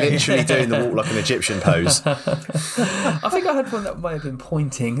literally doing the walk like an Egyptian pose? I think I had one that might have been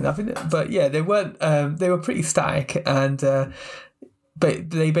pointing. But yeah, they weren't. They were pretty static, and but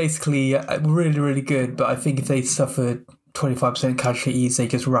they basically were really, really good. But I think if they suffered 25% casualties, they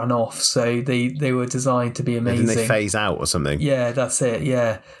just ran off. So they were designed to be amazing. Didn't they phase out or something? Yeah, that's it.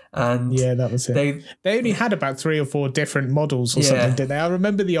 Yeah. And yeah, that was it. They only had about 3 or 4 different models or something, didn't they? I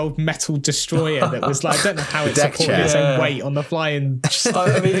remember the old metal destroyer that was like, I don't know how it supported its own weight on the flying.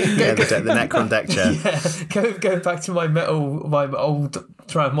 I mean, the Necron deck chair. Yeah, going back to my old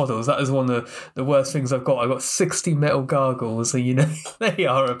Triumph models, that is one of the worst things I've got. I've got 60 metal gargoyles, and they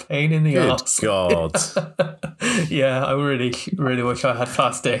are a pain in the arse. God. Yeah, I really, really wish I had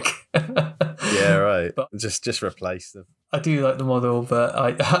plastic. Yeah, right. But just replace them. I do like the model, but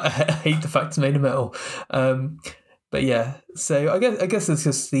I hate the fact it's made of metal. But yeah, so I guess it's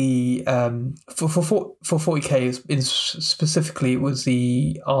just the for 40k specifically, it was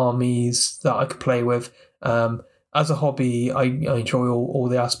the armies that I could play with. As a hobby, I enjoy all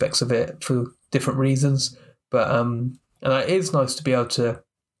the aspects of it for different reasons. But and it is nice to be able to,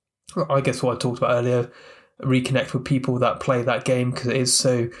 I guess what I talked about earlier, reconnect with people that play that game, because it is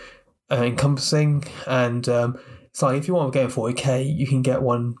so encompassing. And it's like if you want a game 40k, you can get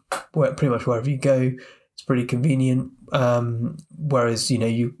one pretty much wherever you go. It's pretty convenient. Whereas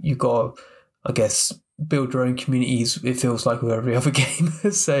you got to, I guess, build your own communities. It feels like with every other game.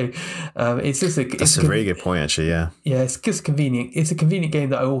 So it's just that's a very good point, actually. Yeah. Yeah, it's just convenient. It's a convenient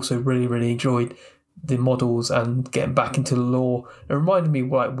game that I also really, really enjoyed the models and getting back into the lore. It reminded me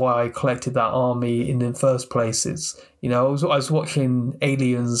why I collected that army in the first place. It's I was watching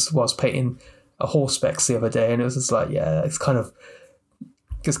Aliens whilst painting a horse specs the other day, and it was just like, yeah, it's kind of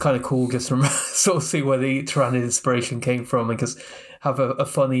cool just to sort of see where the Tyranid inspiration came from, and just have a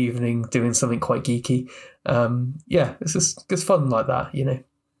fun evening doing something quite geeky. Yeah, it's just fun like that,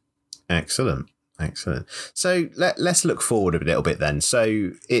 Excellent. So let's look forward a little bit then.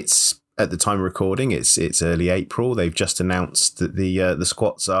 So it's, at the time of recording, it's early April. They've just announced that the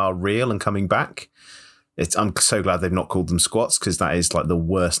squats are real and coming back. I'm so glad they've not called them squats, because that is like the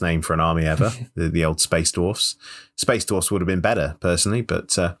worst name for an army ever. the old Space Dwarfs. Space Dwarfs would have been better, personally,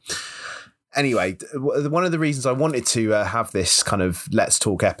 but anyway, one of the reasons I wanted to have this kind of Let's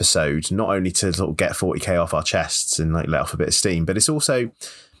Talk episode, not only to sort of get 40k off our chests and like let off a bit of steam, but it's also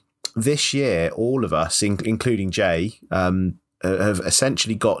this year, all of us, including Jay, have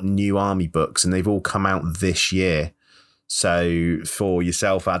essentially got new army books, and they've all come out this year. So for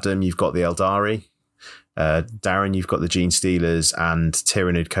yourself, Adam, you've got the Eldari. Darren, you've got the Gene Stealers and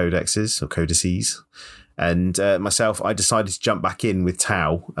Tyrannid Codexes or Codices. And myself, I decided to jump back in with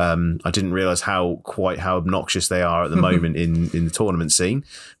Tau. I didn't realise how obnoxious they are at the moment in the tournament scene.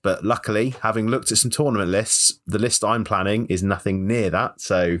 But luckily, having looked at some tournament lists, the list I'm planning is nothing near that.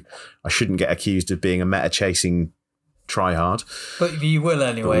 So I shouldn't get accused of being a meta-chasing tryhard. But you will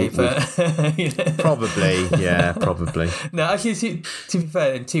anyway. Probably, yeah, probably. No, actually, to be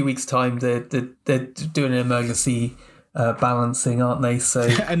fair, in 2 weeks' time, they're doing an emergency balancing, aren't they? So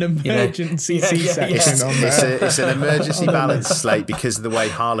an emergency C-section on there. It's an emergency balance slate because of the way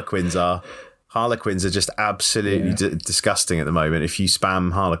Harlequins are. Harlequins are just absolutely disgusting at the moment. If you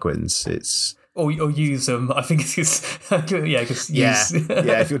spam Harlequins, it's... Or use them. I think it's just,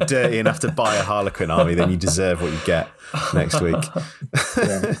 if you're dirty enough to buy a Harlequin army, then you deserve what you get next week.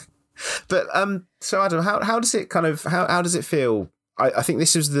 But so Adam, how does it how does it feel? I think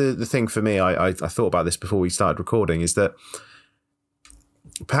this is the thing for me. I thought about this before we started recording, is that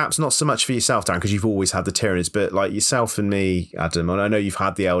perhaps not so much for yourself, Darren, because you've always had the Tyrannids, but like yourself and me, Adam, and I know you've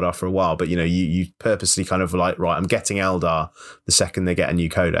had the Eldar for a while, but you purposely kind of like, right, I'm getting Eldar the second they get a new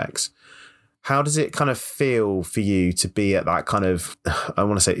codex. How does it kind of feel for you to be at that kind of, I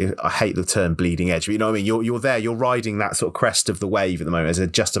want to say, I hate the term bleeding edge, but you know what I mean? You're there, you're riding that sort of crest of the wave at the moment as they're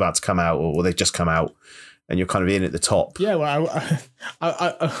just about to come out, or they've just come out, and you're kind of in at the top. Yeah, well,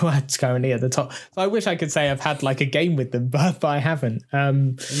 it's currently at the top. So I wish I could say I've had like a game with them, but I haven't.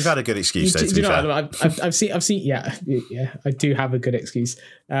 You've had a good excuse, though, to be fair. I've seen, yeah, I do have a good excuse.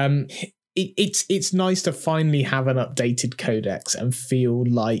 It's nice to finally have an updated codex and feel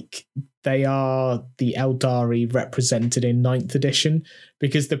like they are the Eldari represented in 9th edition,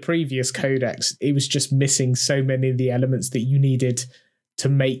 because the previous codex, it was just missing so many of the elements that you needed to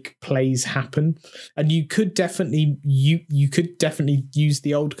make plays happen. And you could definitely use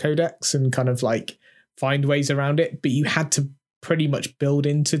the old codex and kind of like find ways around it, but you had to pretty much build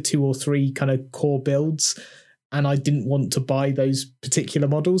into 2 or 3 kind of core builds. And I didn't want to buy those particular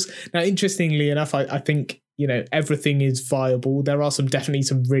models. Now, interestingly enough, I think, everything is viable. There are definitely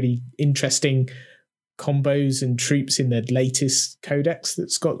some really interesting combos and troops in the latest codex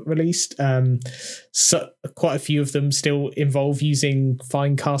that's got released. So quite a few of them still involve using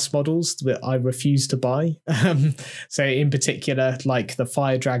fine cast models that I refuse to buy. So in particular, like the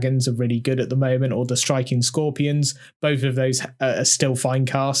Fire Dragons are really good at the moment, or the Striking Scorpions. Both of those are still fine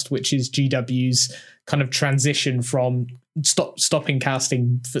cast, which is GW's kind of transition from stopping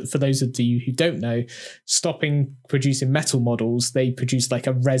casting. For those of you who don't know, stopping producing metal models, they produce like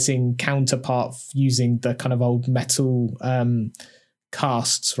a resin counterpart using the kind of old metal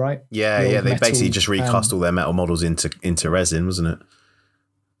casts, right? They basically just recast all their metal models into resin, wasn't it?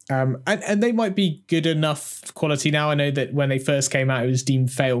 And they might be good enough quality now. I know that when they first came out, it was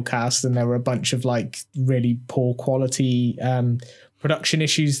deemed fail cast, and there were a bunch of like really poor quality production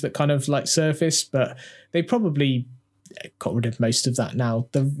issues that kind of like surfaced, but they probably got rid of most of that now.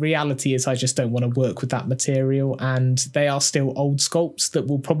 The reality is I just don't want to work with that material, and they are still old sculpts that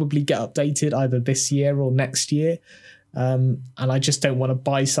will probably get updated either this year or next year. And I just don't want to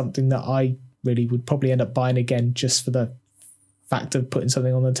buy something that I really would probably end up buying again just for the fact of putting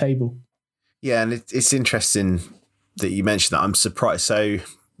something on the table. Yeah, and it's interesting that you mentioned that. I'm surprised. So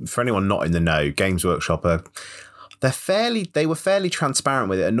for anyone not in the know, Games Workshop they were fairly transparent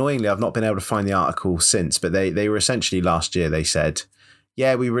with it. Annoyingly, I've not been able to find the article since, but they were essentially last year, they said,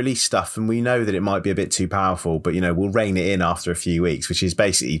 yeah, we release stuff and we know that it might be a bit too powerful, but we'll rein it in after a few weeks, which is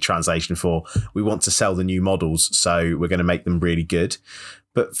basically translation for we want to sell the new models, so we're going to make them really good.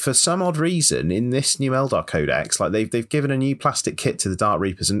 But for some odd reason, in this new Eldar Codex, like they've given a new plastic kit to the Dark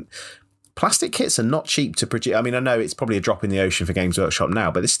Reapers, and plastic kits are not cheap to produce. I mean, I know it's probably a drop in the ocean for Games Workshop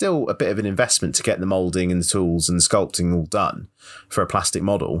now, but it's still a bit of an investment to get the moulding and the tools and the sculpting all done for a plastic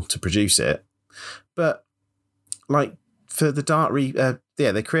model to produce it. But like for the Dark Reaper,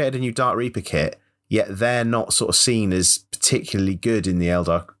 they created a new Dark Reaper kit, yet they're not sort of seen as particularly good in the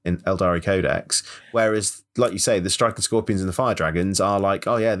Eldari Codex. Whereas, like you say, the Striking Scorpions and the Fire Dragons are like,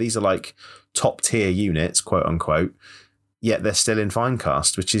 oh yeah, these are like top tier units, quote unquote. Yet they're still in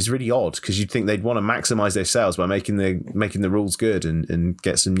Finecast, which is really odd, because you'd think they'd want to maximise their sales by making the rules good and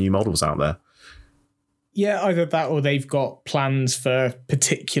get some new models out there. Yeah, either that or they've got plans for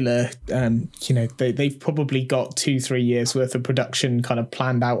particular, they've probably got 2-3 years worth of production kind of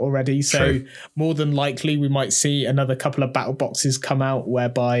planned out already. So True. More than likely we might see another couple of battle boxes come out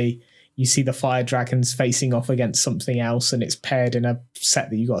whereby you see the fire dragons facing off against something else and it's paired in a set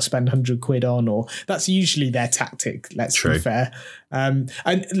that you got to spend 100 quid on, or that's usually their tactic, let's be fair. And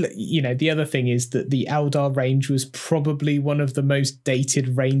the other thing is that the Eldar range was probably one of the most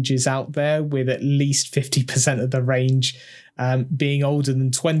dated ranges out there, with at least 50% of the range being older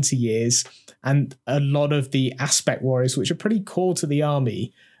than 20 years. And a lot of the aspect warriors, which are pretty core to the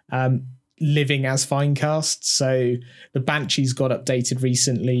army, living as Finecast. So the Banshees got updated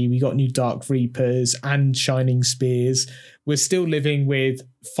recently. We got new Dark Reapers and Shining Spears. We're still living with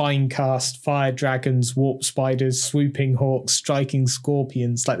Finecast, Fire Dragons, Warp Spiders, Swooping Hawks, Striking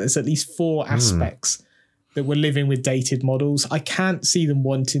Scorpions. Like, there's at least 4 aspects that we're living with dated models. I can't see them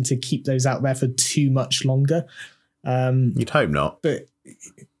wanting to keep those out there for too much longer. You'd hope not. But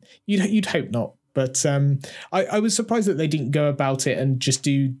you'd hope not. But I was surprised that they didn't go about it and just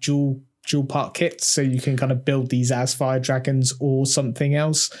do dual part kits, so you can kind of build these as Fire Dragons or something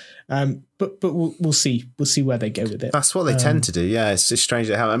else. But we'll see. We'll see where they go with it. That's what they tend to do. Yeah, it's just strange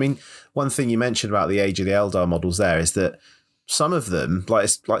how. I mean, one thing you mentioned about the age of the Eldar models there is that some of them, like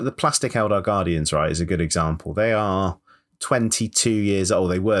the plastic Eldar Guardians, right, is a good example. They are 22 years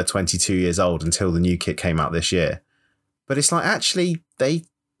old. They were 22 years old until the new kit came out this year. But it's like, actually, they,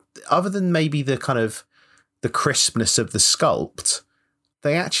 other than maybe the kind of the crispness of the sculpt,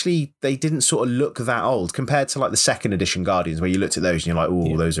 they didn't sort of look that old compared to like the second edition Guardians, where you looked at those and you're like,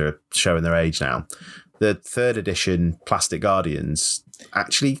 oh, those are showing their age now. The third edition plastic Guardians,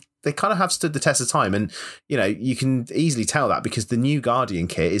 actually, they kind of have stood the test of time. And, you can easily tell that because the new Guardian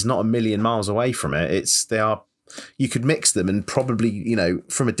kit is not a million miles away from it. You could mix them and probably,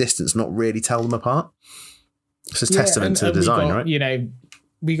 from a distance, not really tell them apart. It's a testament to the design, right?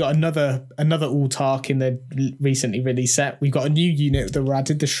 We got another Autark in the recently released set. We've got a new unit that were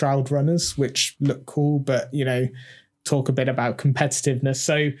added, the Shroud Runners, which look cool, but, talk a bit about competitiveness.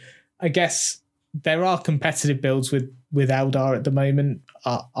 So I guess there are competitive builds with Eldar at the moment.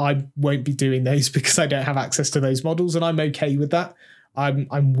 I won't be doing those because I don't have access to those models, and I'm okay with that.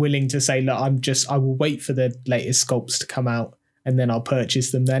 I'm willing to say, look, I will wait for the latest sculpts to come out and then I'll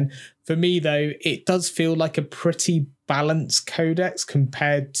purchase them then. For me, though, it does feel like a pretty balanced codex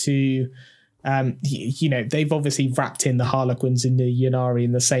compared to, they've obviously wrapped in the Harlequins in the Ynnari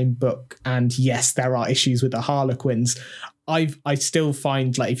in the same book. And yes, there are issues with the Harlequins. I still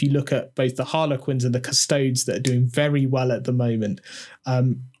find, like, if you look at both the Harlequins and the Custodes that are doing very well at the moment,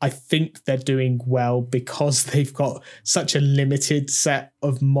 I think they're doing well because they've got such a limited set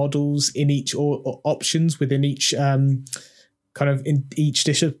of models in each or options within each kind of in each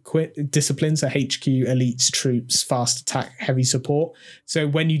discipline. So HQ, elites, troops, fast attack, heavy support. So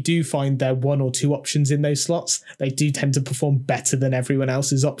when you do find there 1 or 2 options in those slots, they do tend to perform better than everyone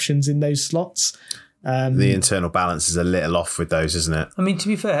else's options in those slots. The internal balance is a little off with those, isn't it? I mean, to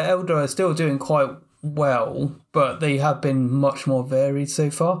be fair, Eldar are still doing quite well, but they have been much more varied so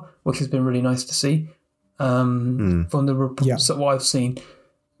far, which has been really nice to see from the reports that I've seen,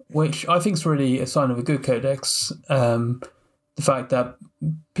 which I think is really a sign of a good codex. The fact that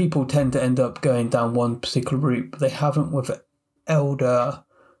people tend to end up going down one particular route, but they haven't with Eldar.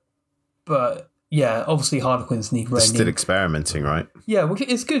 But yeah, obviously Harlequins need They're still experimenting, right? Yeah, well,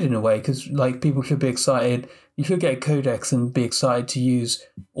 it's good in a way because like people should be excited. You should get a codex and be excited to use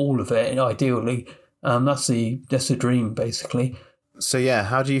all of it. Ideally, that's the dream, basically. So yeah,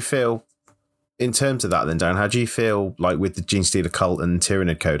 how do you feel in terms of that then, Dan? How do you feel like with the Genestealer Cult and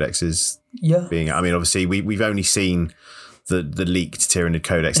Tyranid codexes being? I mean, obviously we've only seen the leaked Tyranid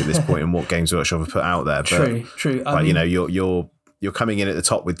codex at this point and what Games Workshop have put out there. But, true. But you're coming in at the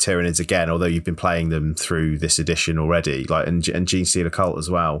top with Tyranids again, although you've been playing them through this edition already, like and Genestealer Cult as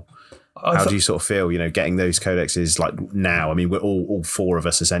well. How do you sort of feel, getting those codexes like now? I mean, we're all 4 of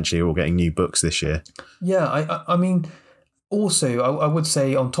us essentially are all getting new books this year. Yeah, I mean, also I would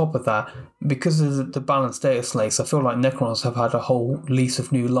say on top of that, because of the balanced data slates, I feel like Necrons have had a whole lease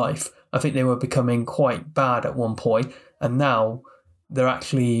of new life. I think they were becoming quite bad at one point, and now they're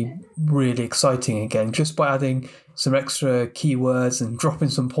actually really exciting again, just by adding some extra keywords and dropping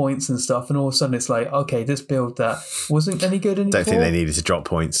some points and stuff, and all of a sudden it's like, okay, this build that wasn't any good anymore. Don't think they needed to drop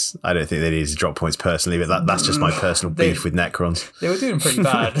points. I don't think they needed to drop points personally, but that's just my personal beef with Necrons. They were doing pretty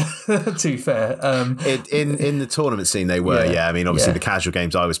bad, to be fair. In the tournament scene, they were, yeah. I mean, obviously the casual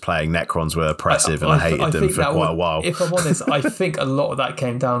games I was playing, Necrons were oppressive, and I hated them for quite a while. If I'm honest, I think a lot of that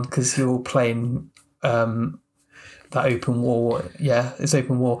came down because you're playing... that open war. Yeah, it's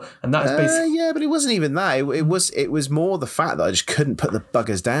open war, and that's basically but it wasn't even that. It was more the fact that I just couldn't put the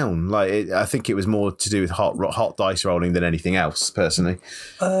buggers down. Like I think it was more to do with hot dice rolling than anything else, personally.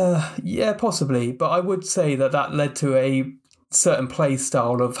 Yeah, possibly, but I would say that led to a certain play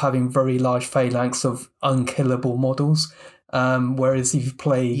style of having very large phalanx of unkillable models. Whereas if you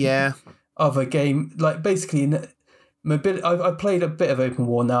play other game, like basically in mobility, I've played a bit of open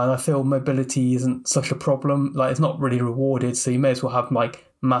war now, and I feel mobility isn't such a problem. Like it's not really rewarded, so you may as well have like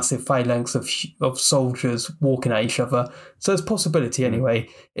massive phalanx of soldiers walking at each other. So there's possibility anyway.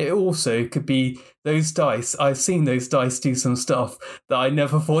 It also could be those dice. I've seen those dice do some stuff that I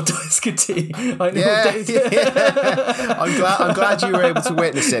never thought dice could do. I'm glad you were able to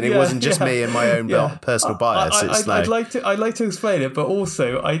witness it. It wasn't just me and my own personal bias. I'd like to explain it, but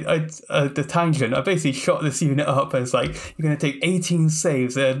also the tangent. I basically shot this unit up as like you're going to take 18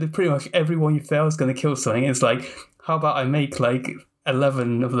 saves, and pretty much everyone you fail is going to kill something. It's like, how about I make like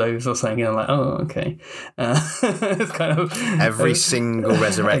 11 of those or something, and I'm like, oh, okay. It's kind of every single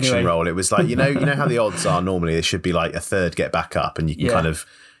resurrection roll. It was like, you know how the odds are normally. There should be like a third get back up, and you can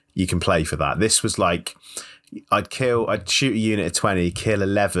you can play for that. This was like, I'd shoot a unit of 20, kill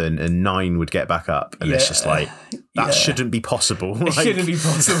 11, and 9 would get back up, and it's just like that shouldn't be possible. It shouldn't be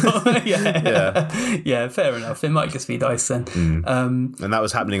possible. Yeah, fair enough. It might just be dice then. And that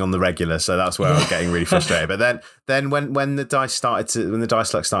was happening on the regular, so that's where I was getting really frustrated. But then when the dice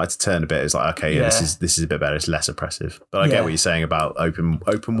luck started to turn a bit, it was like, okay, this is a bit better. It's less oppressive. But I get what you're saying about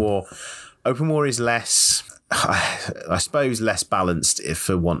open war. Open war is less, I suppose, less balanced, if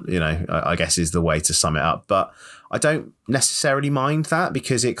for one, I guess is the way to sum it up. But I don't necessarily mind that,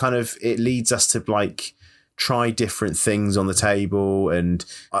 because it leads us to like try different things on the table. And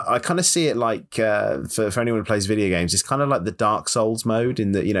I kind of see it like, for anyone who plays video games, it's kind of like the Dark Souls mode,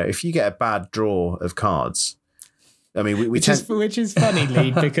 in that, if you get a bad draw of cards, I mean, which is funny,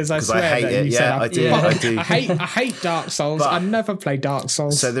 Lee, because I swear I hate that it. you I do. I hate Dark Souls. I never play Dark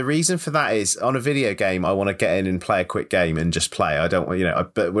Souls. So the reason for that is, on a video game, I want to get in and play a quick game and just play. I don't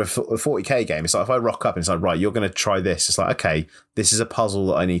want, but with a 40k game, it's like if I rock up and it's like, right, you're going to try this. It's like, okay, this is a puzzle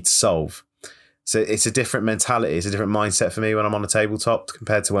that I need to solve. So it's a different mentality. It's a different mindset for me when I'm on a tabletop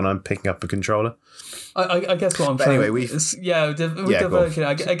compared to when I'm picking up a controller. I guess what I'm but trying. Anyway, diversion.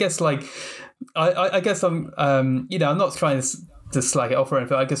 I guess like. I guess I'm I'm not trying to slag it off or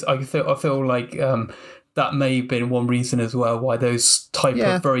anything. I guess I feel like that may have been one reason as well why those type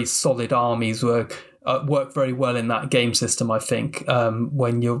of very solid armies work very well in that game system. I think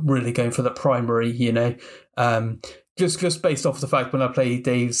when you're really going for the primary, just based off the fact when I played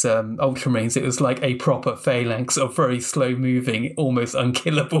Dave's Ultramarines, it was like a proper phalanx of very slow moving, almost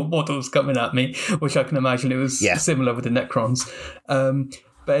unkillable models coming at me, which I can imagine it was similar with the Necrons.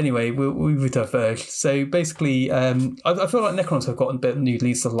 But anyway, we diverged. So basically, I feel like Necrons have gotten a bit of new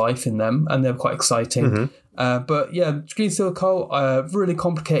lease of life in them, and they're quite exciting. But yeah, Greensteel Cult, really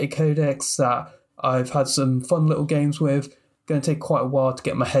complicated codex that I've had some fun little games with. Going to take quite a while to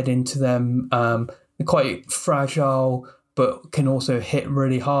get my head into them. They're quite fragile, but can also hit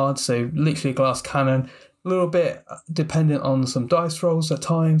really hard. So literally a glass cannon. A little bit dependent on some dice rolls at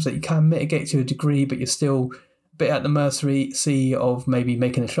times that you can mitigate to a degree, but you're still bit at the mercy of maybe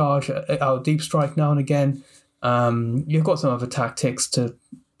making a charge out deep strike now and again. You've got some other tactics to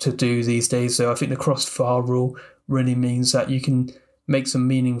do these days, so I think the crossfire rule really means that you can make some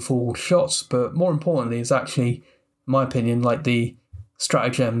meaningful shots, but more importantly is actually, in my opinion, like the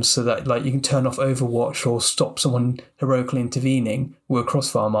stratagems, so that like you can turn off Overwatch or stop someone heroically intervening with a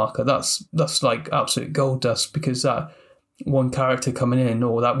crossfire marker. That's like absolute gold dust, because that one character coming in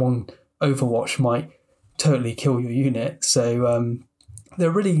or that one Overwatch might totally kill your unit. So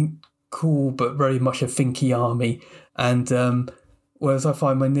they're really cool, but very much a thinky army. And whereas I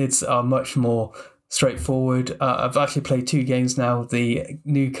find my NIDs are much more straightforward. I've actually played 2 games now. The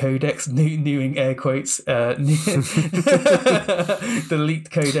new codex, new in air quotes, the leaked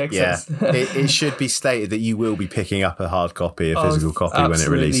codex. Yeah, it should be stated that you will be picking up a hard copy, a physical copy when it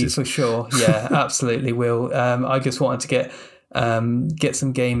releases. For sure. Yeah, absolutely will. I just wanted to get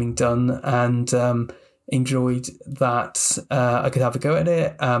some gaming done, and enjoyed that. I could have a go at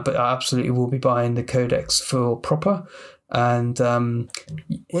it, but I absolutely will be buying the codex for proper. And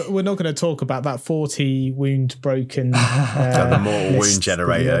we're not going to talk about that 40 wound broken the mortal wound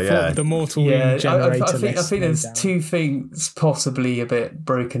generator. The mortal wound generator. I think there's 2 things possibly a bit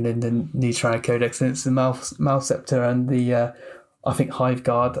broken in the new Triad Codex, and it's the Malceptor and the I think Hive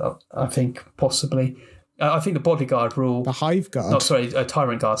Guard. I think possibly. I think the bodyguard rule. The Hive Guard. No, sorry,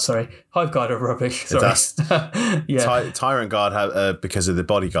 Tyrant Guard. Sorry, Hive Guard are rubbish. Sorry. Tyrant Guard have because of the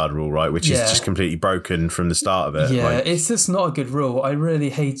bodyguard rule, right? Which is just completely broken from the start of it. Yeah, like, it's just not a good rule. I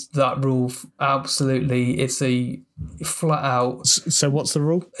really hate that rule. Absolutely, it's a flat out. So what's the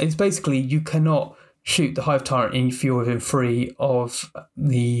rule? It's basically you cannot shoot the Hive Tyrant if you're within 3 of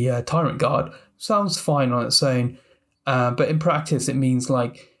the Tyrant Guard. Sounds fine on its own, but in practice it means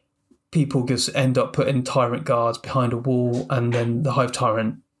like people just end up putting Tyrant Guards behind a wall and then the Hive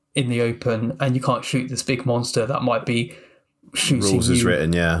Tyrant in the open, and you can't shoot this big monster that might be shooting rules you, is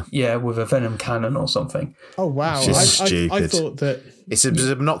written, with a venom cannon or something. Oh wow! Stupid. I thought that it's as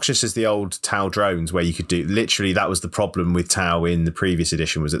obnoxious as the old Tau drones, where you could do literally. That was the problem with Tau in the previous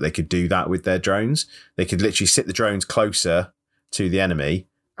edition, was that they could do that with their drones. They could literally sit the drones closer to the enemy,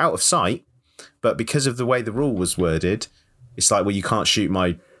 out of sight, but because of the way the rule was worded, it's like, well, you can't shoot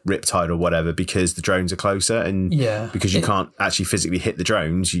my Riptide or whatever because the drones are closer, and because you can't actually physically hit the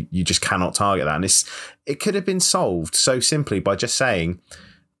drones, you just cannot target that. And it could have been solved so simply by just saying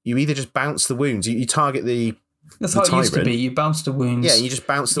you either just bounce the wounds, you target the That's how it used to be. You bounce the wounds. Yeah, you just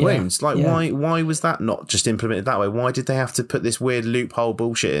bounce the wounds. Like, why was that not just implemented that way? Why did they have to put this weird loophole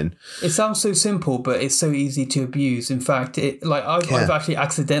bullshit in? It sounds so simple, but it's so easy to abuse. In fact, I've actually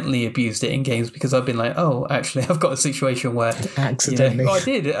accidentally abused it in games because I've been like, oh, actually, I've got a situation where accidentally. I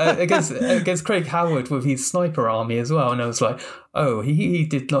did against Craig Howard with his sniper army as well, and I was like, oh, he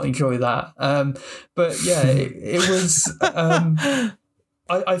did not enjoy that. But yeah, it was.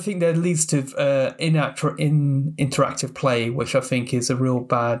 I think that leads to interactive play, which I think is a real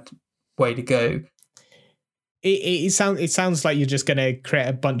bad way to go. It sounds like you're just going to create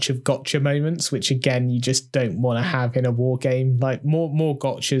a bunch of gotcha moments, which again you just don't want to have in a war game. Like more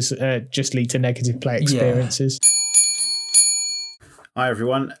gotchas just lead to negative play experiences. Hi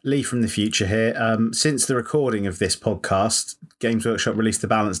everyone, Lee from the future here. Since the recording of this podcast, Games Workshop released the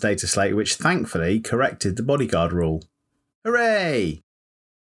balance data slate, which thankfully corrected the bodyguard rule. Hooray!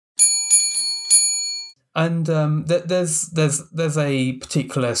 And there's a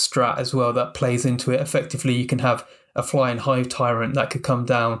particular strat as well that plays into it. Effectively, you can have a flying hive tyrant that could come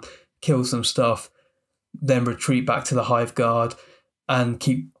down, kill some stuff, then retreat back to the hive guard and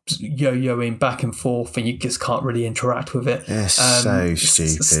keep yo-yoing back and forth, and you just can't really interact with it. It's so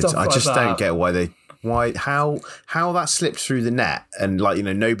stupid. I just don't get how that slipped through the net, and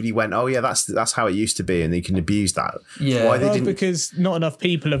nobody went, oh yeah, that's how it used to be, and they can abuse that. Because not enough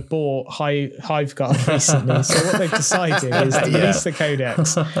people have bought Hive Guard recently, so what they've decided is to release the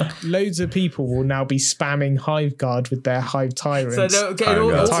codex. Loads of people will now be spamming Hive Guard with their Hive Tyrants. So all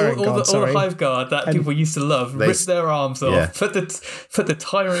the Hive Guard that people used to love, rip their arms off, put the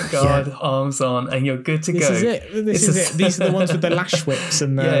Tyrant Guard arms on, and you're good to go. This is it. These are the ones with the lash whips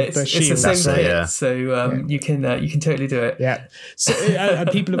and the shields. It's the same bit. So you can totally do it. Yeah. So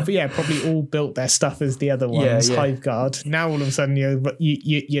people have probably all built their stuff as the other ones. Hive Guard. Now all of a sudden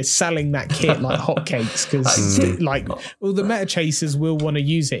you're selling that kit like hotcakes because all the meta chasers will want to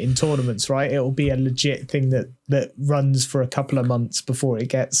use it in tournaments, right? It'll be a legit thing that runs for a couple of months before it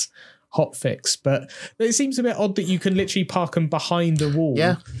gets hotfix, but it seems a bit odd that you can literally park them behind a wall.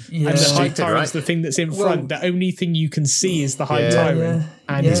 And the Hive Tyrant's the thing that's in front. The only thing you can see is the Hive Tyrant,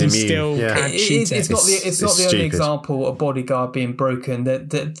 and you still can't shoot it. It's not the only example of bodyguard being broken.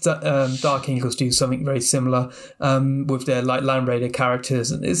 That Dark Angels do something very similar with their Land Raider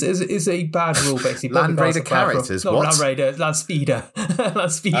characters, and it's a bad rule basically. Land Raider characters, not Land Raider, Land Speeder.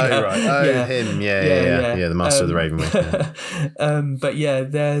 Land Speeder. Oh right, him, the Master of the Ravenwing. But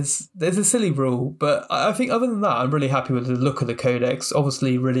there's a silly rule, but I think other than that, I'm really happy with the look of the codex.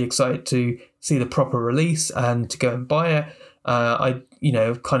 Obviously, really excited to see the proper release and to go and buy it. I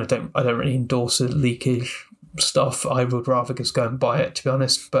don't really endorse the leakage stuff. I would rather just go and buy it, to be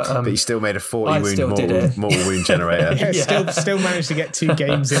honest. But you still made a 40 wound mortal wound generator. Still managed to get 2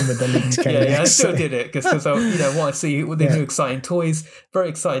 games in with the leaked codex. I still did it because I want to see the new exciting toys. Very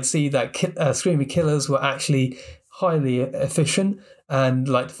excited to see that Screaming Killers were actually highly efficient. And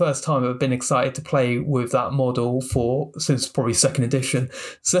the first time I've been excited to play with that model since probably 2nd edition.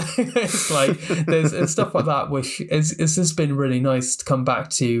 So it's there's stuff like that, which it's just been really nice to come back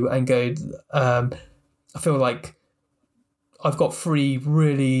to and go. I feel like I've got 3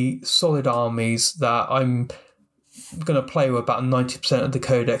 really solid armies that I'm going to play with about 90% of the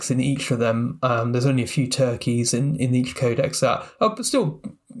codex in each of them. There's only a few turkeys in each codex that I'll still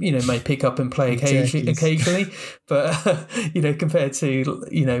may pick up and play occasionally, but compared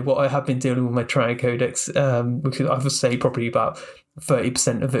to what I have been dealing with my Triad codex, which I would say probably about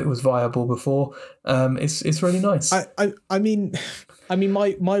 30% of it was viable before. It's really nice. I mean, I mean,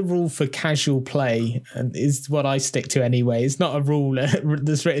 my rule for casual play is what I stick to anyway. It's not a rule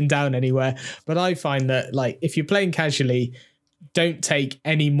that's written down anywhere, but I find that like if you're playing casually, don't take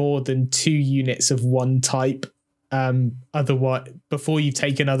any more than 2 units of one type. Otherwise, before you've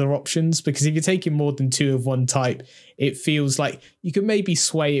taken other options, because if you're taking more than 2 of one type, it feels like you could maybe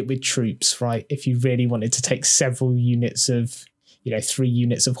sway it with troops, right? If you really wanted to take several units of, 3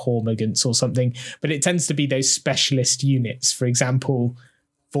 units of Hormigants or something, but it tends to be those specialist units. For example,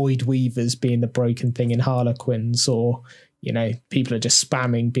 Void Weavers being the broken thing in Harlequins, or people are just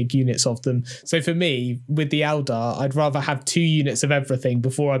spamming big units of them. So for me, with the Eldar, I'd rather have 2 units of everything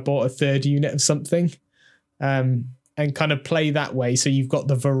before I bought a 3rd unit of something. And kind of play that way, so you've got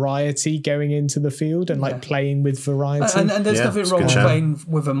the variety going into the field and like playing with variety. And there's nothing wrong with playing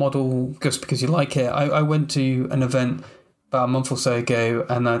with a model just because you like it. I went to an event about a month or so ago,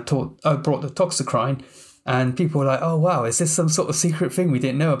 and I brought the Toxocrine, and people were like, "Oh wow, is this some sort of secret thing we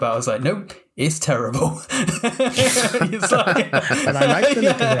didn't know about?" I was like, "Nope, it's terrible." It's like, and I like the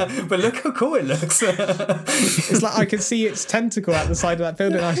look of it, but look how cool it looks. It's like I can see its tentacle at the side of that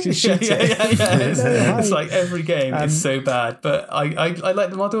building. I can shoot it. It's like every game is so bad, but I like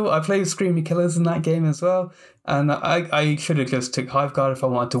the model. I played Screamy Killers in that game as well, and I should have just took Hive Guard if I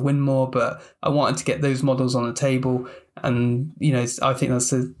wanted to win more, but I wanted to get those models on the table, and I think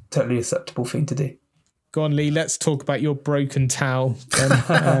that's a totally acceptable thing to do. Go on, Lee, let's talk about your broken towel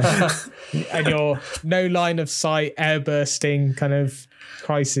and your no line of sight, air bursting kind of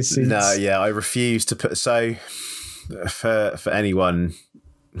crisis suits. No, yeah, I refuse to put... So, for anyone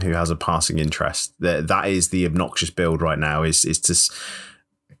who has a passing interest, that is the obnoxious build right now, is to...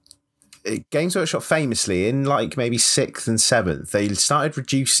 Games Workshop famously, in like maybe 6th and 7th, they started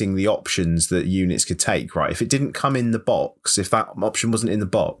reducing the options that units could take, right? If it didn't come in the box, if that option wasn't in the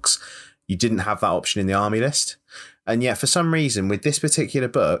box, you didn't have that option in the army list. And yet, for some reason, with this particular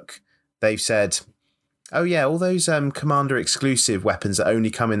book, they've said, oh yeah, all those commander exclusive weapons that only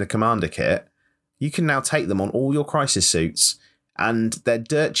come in the commander kit, you can now take them on all your crisis suits, and they're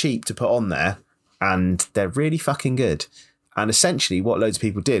dirt cheap to put on there, and they're really fucking good. And essentially what loads of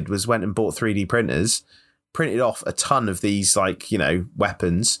people did was went and bought 3D printers, printed off a ton of these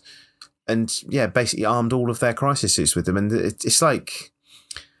weapons, and basically armed all of their crisis suits with them. And it's like...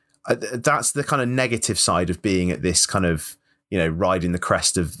 that's the kind of negative side of being at this kind of riding the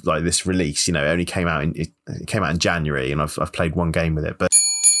crest of like this release. It only came out in January, and I've played 1 game with it. But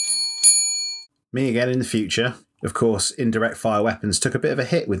me again in the future, of course, indirect fire weapons took a bit of a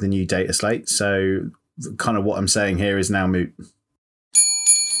hit with the new data slate, so kind of what I'm saying here is now moot.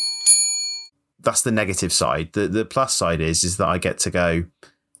 That's the negative side. The plus side is that I get to go,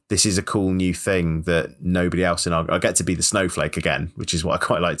 this is a cool new thing that nobody else I get to be the snowflake again, which is what I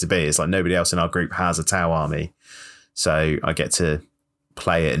quite like to be. It's like nobody else in our group has a Tau army. So I get to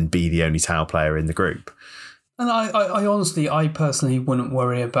play it and be the only Tau player in the group. And I honestly, I personally wouldn't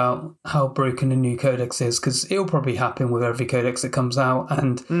worry about how broken the new codex is, because it'll probably happen with every codex that comes out.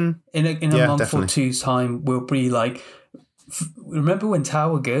 And in a month definitely. Or 2's time, we'll be like, remember when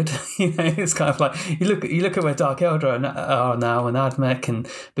Tau were good? It's kind of like you look at where Dark Eldar are now, and Admech, and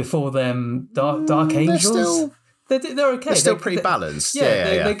before them Dark Angels. They're okay. They're still pretty balanced.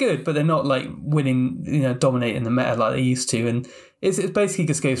 They're good, but they're not like winning, dominating the meta like they used to. And it basically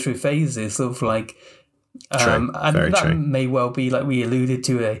just goes through phases of like, and that true. May well be, like we alluded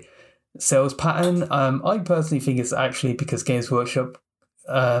to, a sales pattern. I personally think it's actually because Games Workshop.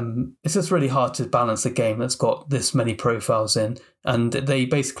 It's just really hard to balance a game that's got this many profiles in, and they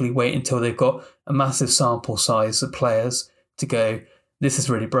basically wait until they've got a massive sample size of players to go, this is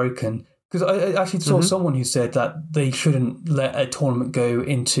really broken. Because I actually saw someone who said that they shouldn't let an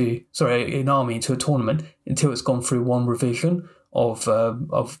army into a tournament until it's gone through 1 revision of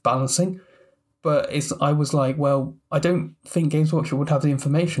balancing. But I was like, well, I don't think Games Workshop would have the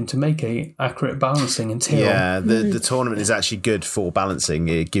information to make a accurate balancing until... Yeah, the tournament is actually good for balancing.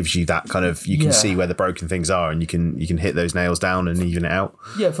 It gives you that kind of... You can see where the broken things are, and you can hit those nails down and even it out.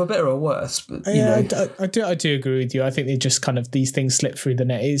 Yeah, for better or worse. But, I do agree with you. I think they just kind of... These things slip through the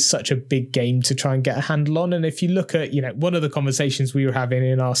net. It is such a big game to try and get a handle on. And if you look at, one of the conversations we were having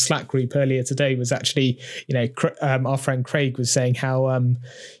in our Slack group earlier today was actually, our friend Craig was saying how,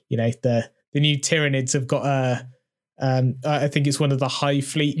 the new Tyranids have got I think it's one of the High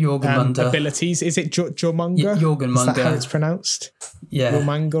Fleet abilities. Is it Jormungandr? Jormungandr. Is that how it's pronounced? Yeah.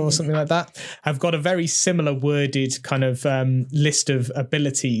 Jormungandr or something like that. Have got a very similar worded kind of list of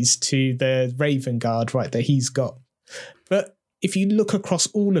abilities to the Raven Guard, right, that he's got. But if you look across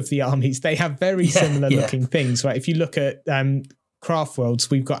all of the armies, they have very similar looking things, right? If you look at Craft Worlds,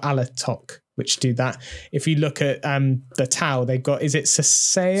 we've got Alatok, which do that. If you look at the Tau, they've got, is it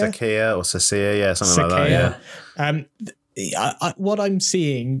Sasea? Sakia or Sasea, yeah, something like that. Yeah. What I'm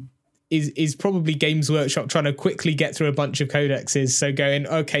seeing is probably Games Workshop trying to quickly get through a bunch of codexes. So going,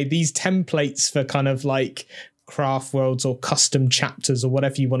 okay, these templates for kind of like craft worlds or custom chapters or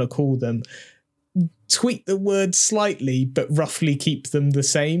whatever you want to call them, tweak the words slightly, but roughly keep them the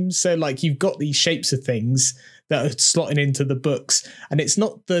same. So like you've got these shapes of things that are slotting into the books, and it's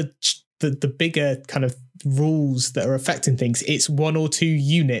not the bigger kind of rules that are affecting things. It's one or two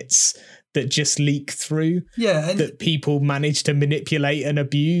units that just leak through, that people manage to manipulate and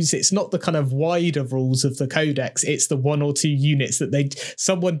abuse. It's not the kind of wider rules of the codex. It's the one or two units that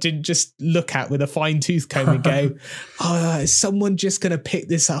someone didn't just look at with a fine tooth comb and go, is someone just going to pick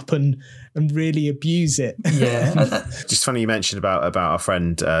this up and really abuse it? Yeah. Just funny you mentioned about our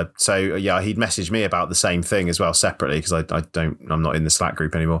friend. So he'd messaged me about the same thing as well separately, because I'm not in the Slack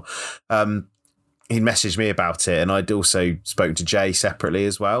group anymore. He'd messaged me about it, and I'd also spoken to Jay separately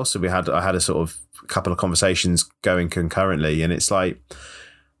as well. So I had a sort of couple of conversations going concurrently, and it's like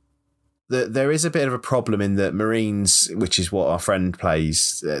there is a bit of a problem in that Marines, which is what our friend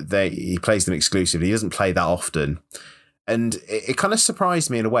plays, he plays them exclusively. He doesn't play that often. And it kind of surprised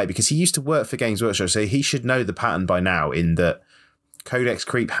me in a way, because he used to work for Games Workshop, so he should know the pattern by now, in that codex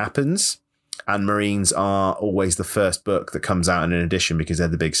creep happens and Marines are always the first book that comes out in an edition because they're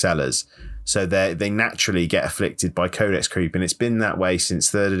the big sellers. So they naturally get afflicted by codex creep, and it's been that way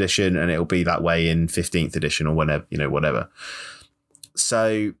since 3rd edition, and it'll be that way in 15th edition or whenever, whatever.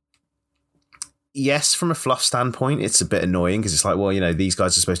 So yes, from a fluff standpoint, it's a bit annoying, because it's like, well, these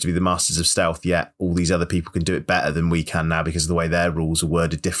guys are supposed to be the masters of stealth, yet all these other people can do it better than we can now because of the way their rules are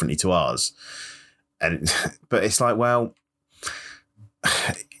worded differently to ours. But it's like, well,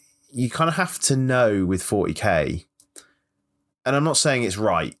 you kind of have to know with 40k, and I'm not saying it's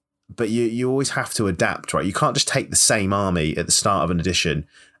right, but you always have to adapt, right? You can't just take the same army at the start of an edition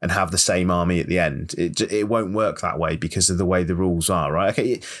and have the same army at the end. It won't work that way because of the way the rules are, right?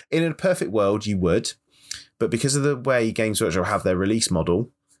 Okay, in a perfect world, you would, but because of the way Games Workshop have their release model,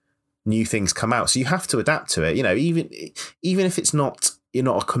 new things come out, so you have to adapt to it. Even if it's not, you're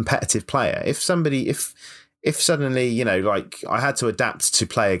not a competitive player. If suddenly, like I had to adapt to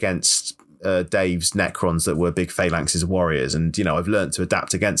play against Dave's Necrons that were big phalanxes of warriors, and I've learned to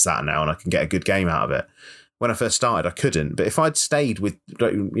adapt against that now, and I can get a good game out of it. When I first started, I couldn't, but if I'd stayed with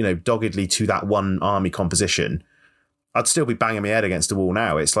doggedly to that one army composition, I'd still be banging my head against the wall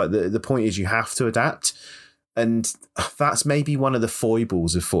now. It's like the point is you have to adapt, and that's maybe one of the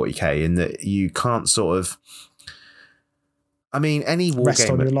foibles of 40k, in that you can't sort of, any war rest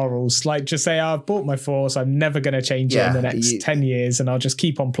game on your laurels. Like, just say, I've bought my force, I'm never going to change it in the next 10 years, and I'll just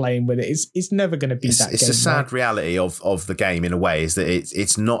keep on playing with it. It's never going to be that. It's game, a sad reality of the game, in a way, is that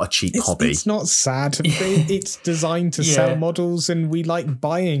it's not a cheap hobby. It's not sad. It's designed to sell models, and we like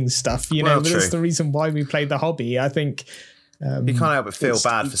buying stuff. That's the reason why we play the hobby. I think you can't help but feel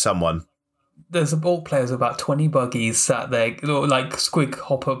bad for someone. There's a ball players with about 20 buggies sat there, like squig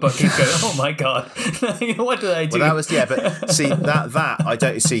hopper buggies, going, "Oh my god, what did I do?" Well, that was but see that I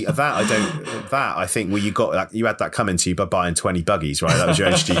don't see that I think you had that coming to you by buying 20 buggies, right? That was your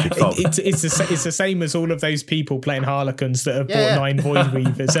own stupid fault. It's the same as all of those people playing Harlequins that have bought 9 Void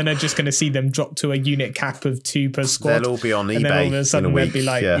Weavers and are just going to see them drop to a unit cap of 2 per squad. They'll all be on eBay, and then all of a sudden they'll be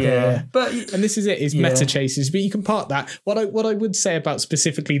like, But and this is it, is meta chases. But you can part that. What I would say about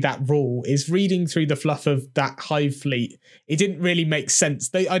specifically that rule is, reading through the fluff of that Hive fleet, it didn't really make sense.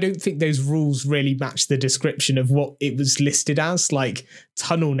 I don't think those rules really match the description of what it was listed as, like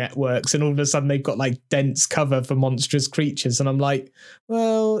tunnel networks, and all of a sudden they've got like dense cover for monstrous creatures, and I'm like,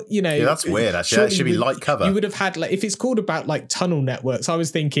 well, that's weird. Actually, that should be light cover. You would have had, like, if it's called about like tunnel networks, I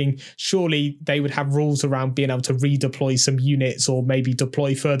was thinking surely they would have rules around being able to redeploy some units, or maybe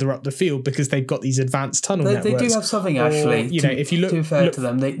deploy further up the field, because they've got these advanced tunnel networks. They do have something, actually. If you look, to be fair to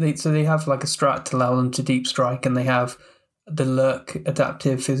them, they have like a strat to allow them to deep strike, and they have the lurk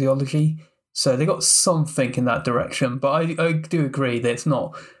adaptive physiology, so they got something in that direction. But I do agree that it's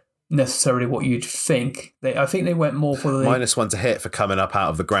not necessarily what you'd think. I think they went more for the -1 to hit for coming up out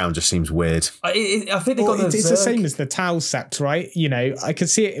of the ground. Just seems weird. I think they got it's the same as the Tau Sept, right? I can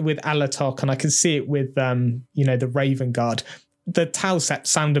see it with Alatok, and I can see it with the Raven Guard. The Tau Sept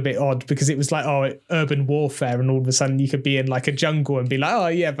sound a bit odd, because it was like, urban warfare, and all of a sudden you could be in like a jungle and be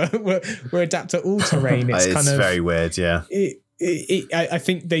like, but we're adapt to all terrain. It's kind of very weird, yeah. I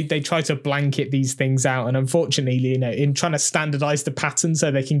think they try to blanket these things out, and unfortunately, in trying to standardize the pattern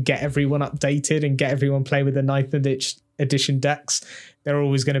so they can get everyone updated and get everyone playing with the 9th edition decks, there are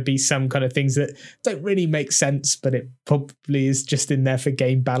always going to be some kind of things that don't really make sense, but it probably is just in there for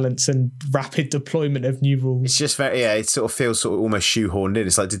game balance and rapid deployment of new rules. It's just it sort of feels sort of almost shoehorned in.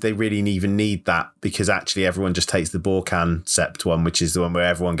 It's like, did they really even need that? Because actually everyone just takes the Borkan Sept one, which is the one where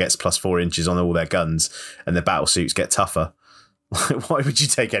everyone gets +4 inches on all their guns and their battle suits get tougher. Why would you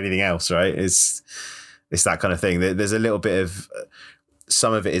take anything else, right? It's that kind of thing. There's a little bit of,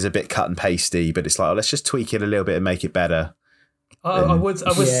 some of it is a bit cut and pasty, but it's like, let's just tweak it a little bit and make it better. I was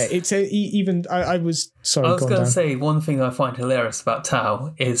going to say, one thing I find hilarious about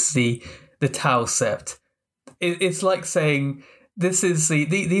Tau is the Tau Sept. It's like saying, this is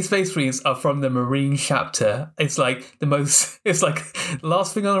these Space Marines are from the Marine chapter. It's like it's like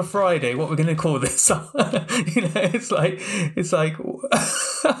last thing on a Friday, what we're going to call this. It's like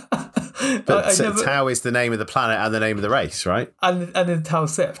but Tau is the name of the planet and the name of the race, right? And the Tau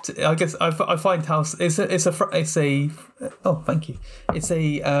Sept. I guess I find Tau it's a oh, thank you. It's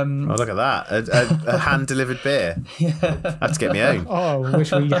a oh, look at that. A hand delivered beer. Yeah. I have to get my own. Oh, I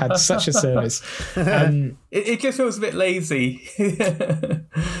wish we had such a service. It just feels a bit lazy.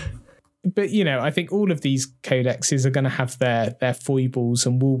 But I think all of these codexes are going to have their foibles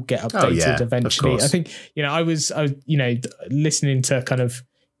and will get updated eventually. I think I was listening to kind of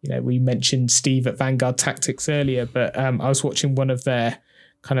we mentioned Steve at Vanguard Tactics earlier, but I was watching one of their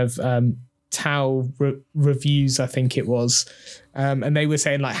kind of Tau reviews, I think it was, and they were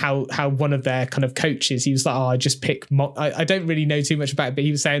saying like how one of their kind of coaches, he was like, I just pick I don't really know too much about it, but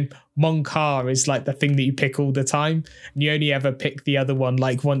he was saying Monkar is like the thing that you pick all the time and you only ever pick the other one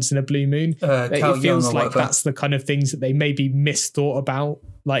like once in a blue moon. It feels like that's the kind of things that they maybe misthought about.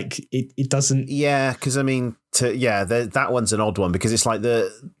 Like it doesn't. Yeah, because I mean, that one's an odd one because it's like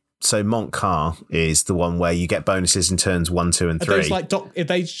so Montcar is the one where you get bonuses in turns 1, 2, and 3. Are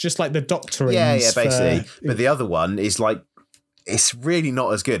they just like the doctorings? Yeah, basically. But the other one is like, it's really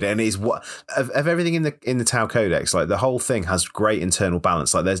not as good, and is what of everything in the Tau Codex. Like the whole thing has great internal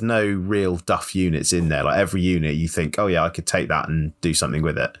balance. Like there's no real duff units in there. Like every unit you think, oh yeah, I could take that and do something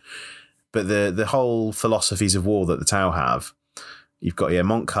with it. But the whole philosophies of war that the Tau have. You've got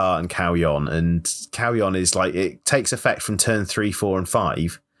Montcar and Kauyon, and Kauyon is like, it takes effect from turn 3, 4, and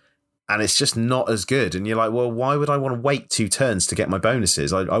 5, and it's just not as good. And you're like, well, why would I want to wait 2 turns to get my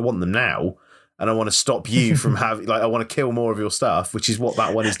bonuses? I want them now, and I want to stop you from having, like, I want to kill more of your stuff, which is what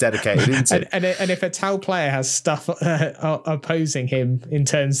that one is dedicated into. and if a Tau player has stuff opposing him in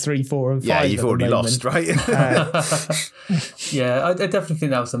turns 3, 4, and 5, yeah, you've already lost, right? Yeah, I definitely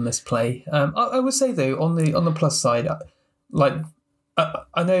think that was a misplay. I would say though, on the plus side, like.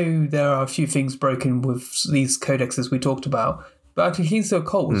 I know there are a few things broken with these codexes we talked about, but actually Keen Steel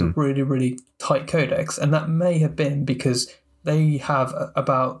Cult was a really, really tight codex, and that may have been because they have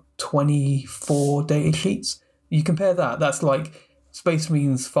about 24 data sheets. You compare that's like Space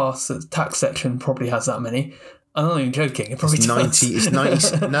Marine's fast attack section probably has that many. I'm not even joking. It probably it's 90. It's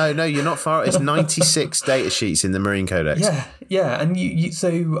 90. No, you're not far. It's 96 data sheets in the Marine Codex. Yeah, and you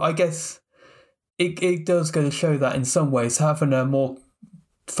so I guess it does go to show that in some ways having a more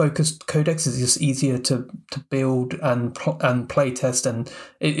focused codex is just easier to build and play test, and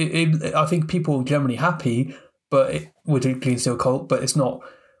I think people are generally happy, but with Clean Steel Cult, but it's not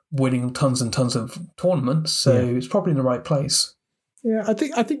winning tons and tons of tournaments, so it's probably in the right place. Yeah, I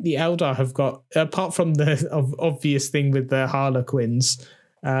think the Eldar have got, apart from the obvious thing with the Harlequins,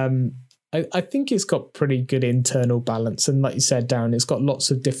 I think it's got pretty good internal balance, and like you said, Darren, it's got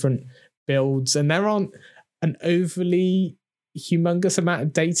lots of different builds, and there aren't an overly humongous amount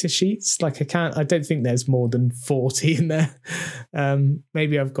of data sheets. Like I don't think there's more than 40 in there.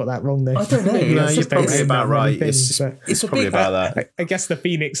 Maybe I've got that wrong though. I don't know. No, you're probably about right. It's probably about that. I guess the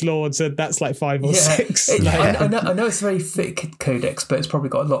Phoenix Lords that's like 5 or 6. I know it's a very thick codex, but it's probably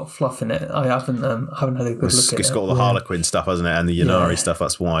got a lot of fluff in it. I haven't had a good look at it. It's got all the Harlequin stuff, hasn't it, and the Yannari stuff.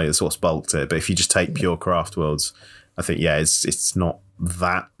 That's why it's what's bulked it. But if you just take pure Craft Worlds, I think it's not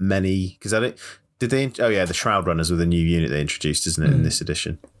that many, because I don't. Did they? Oh yeah, the Shroud Runners were the new unit they introduced, isn't it, in this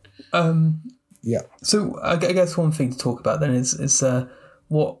edition? Yeah. So I guess one thing to talk about then is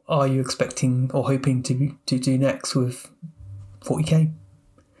what are you expecting or hoping to do next with 40k?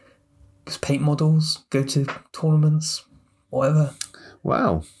 Just paint models, go to tournaments, whatever.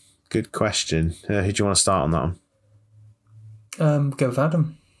 Wow, good question. Who do you want to start on that one? Go with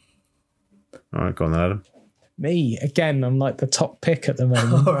Adam. All right, go on then, Adam. Me again. I'm like the top pick at the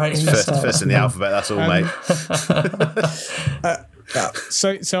moment. All right, first in the alphabet. That's all, mate.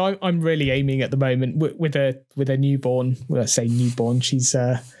 So I'm really aiming at the moment with a newborn. Well, I say newborn. She's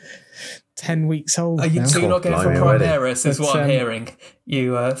 10 weeks old. So you're not going for Primaris, is what I'm hearing.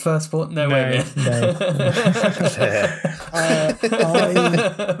 You firstborn? No, wait a minute. No.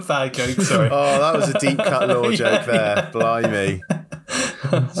 Bad joke, sorry. Oh, that was a deep cut lore joke there. Yeah. Blimey.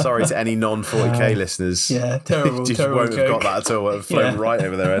 Sorry to any non-40k listeners. Yeah, terrible, just terrible won't joke. have got that at all. It would have flown right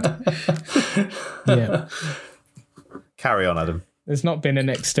over their head. Yeah. Carry on, Adam. There's not been an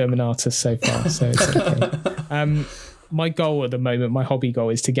exterminatus so far, so it's okay. My goal at the moment, my hobby goal,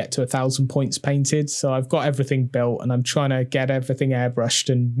 is to get to 1,000 points painted. So I've got everything built and I'm trying to get everything airbrushed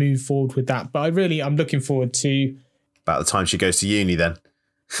and move forward with that. But I'm looking forward to... About the time she goes to uni then.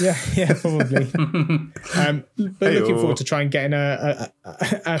 Yeah, probably. But looking forward to trying getting a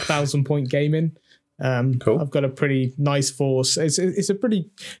 1,000 point game in. Cool. I've got a pretty nice force. It's a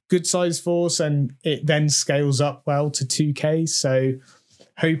pretty good sized force, and it then scales up well to 2K. So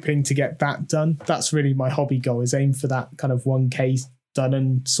hoping to get that done. That's really my hobby goal, is aim for that kind of 1K done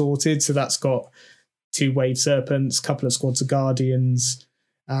and sorted. So that's got 2 Wave Serpents, a couple of squads of Guardians,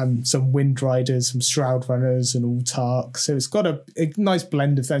 some Wind Riders, some Shroud Runners, and all Tark. So it's got a nice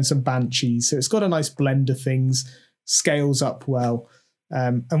blend of them, some Banshees. So it's got a nice blend of things, scales up well,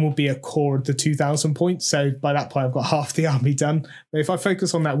 and will be a core of the 2,000 points. So by that point, I've got half the army done. But if I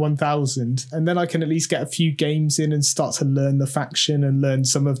focus on that 1,000, and then I can at least get a few games in and start to learn the faction and learn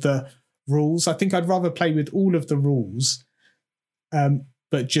some of the rules. I think I'd rather play with all of the rules,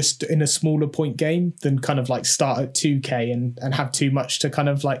 but just in a smaller point game, than kind of like start at 2K and have too much to kind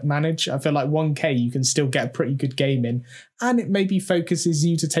of like manage. I feel like 1K, you can still get a pretty good game in, and it maybe focuses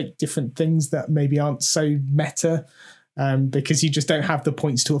you to take different things that maybe aren't so meta, because you just don't have the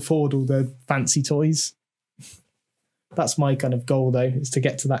points to afford all the fancy toys. That's my kind of goal, though, is to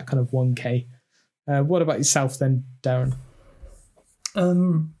get to that kind of 1K. What about yourself then, Darren?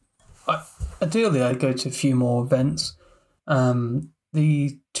 Ideally, I'd go to a few more events.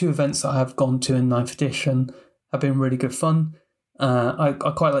 The 2 events that I have gone to in 9th edition have been really good fun. I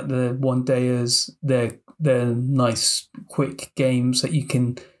quite like the one-dayers. They're nice, quick games that you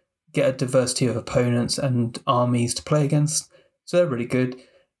can get a diversity of opponents and armies to play against. So they're really good.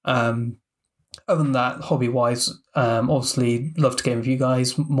 Other than that, hobby-wise, obviously love to game with you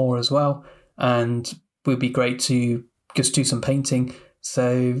guys more as well. And it would be great to just do some painting.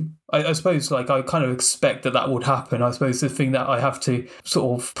 So I suppose I kind of expect that would happen. I suppose the thing that I have to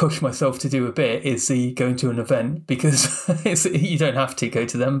sort of push myself to do a bit is going to an event, because you don't have to go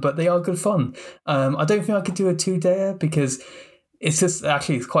to them, but they are good fun. I don't think I could do a 2-dayer because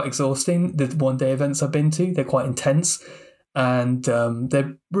it's quite exhausting. The 1-day events I've been to, they're quite intense, and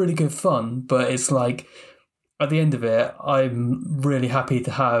they're really good fun. But it's like at the end of it, I'm really happy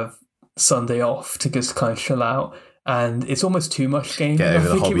to have Sunday off to just kind of chill out. And it's almost too much gaming. Get over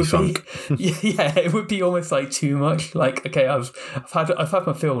the hobby funk. Yeah, it would be almost like too much. Like, okay, I've had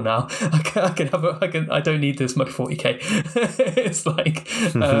my fill now. I don't need this much 40k. It's like,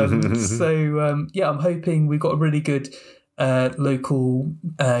 I'm hoping we've got a really good local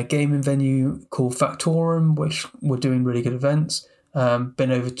gaming venue called Factorum, which we're doing really good events.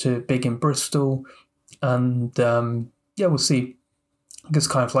 Been over to Big in Bristol, and we'll see. Just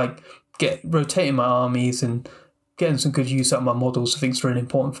kind of like rotating my armies and getting some good use out of my models. I think it's really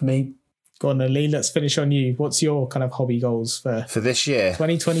important for me. Go on, Lee, let's finish on you. What's your kind of hobby goals for this year?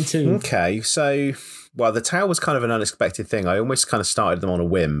 2022. Okay, so, well, the Tau was kind of an unexpected thing. I almost kind of started them on a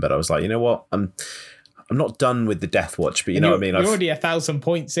whim, but I was like, you know what? I'm not done with the Death Watch, but you know what I mean? You're already 1,000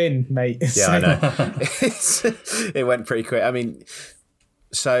 points in, mate. Yeah, I know. It went pretty quick. I mean...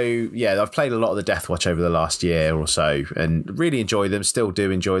 So, yeah, I've played a lot of the Death Watch over the last year or so and really enjoy them, still do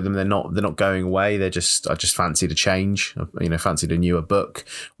enjoy them. They're not going away. I just fancied a change, fancied a newer book.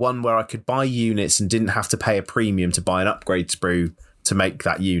 One where I could buy units and didn't have to pay a premium to buy an upgrade sprue to make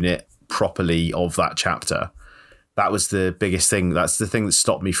that unit properly of that chapter. That was the biggest thing. That's the thing that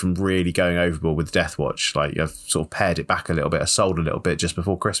stopped me from really going overboard with Death Watch. Like, I've sort of pared it back a little bit. I sold a little bit just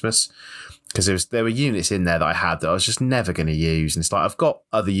before Christmas, because there were units in there that I had that I was just never going to use. And it's like, I've got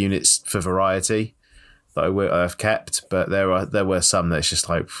other units for variety that I've kept, but there were some that it's just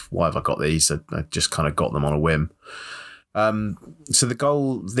like, why have I got these? I just kind of got them on a whim. So the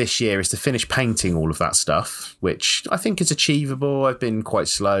goal this year is to finish painting all of that stuff, which I think is achievable. I've been quite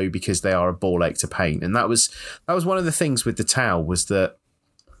slow because they are a ball ache to paint. And that was one of the things with the Tau, was that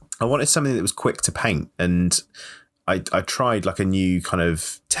I wanted something that was quick to paint. And I tried like a new kind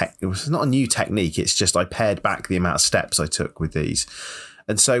of it was not a new technique. It's just I pared back the amount of steps I took with these.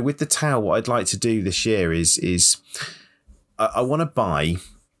 And so with the Tau, what I'd like to do this year is I want to buy,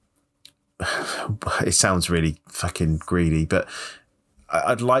 it sounds really fucking greedy, but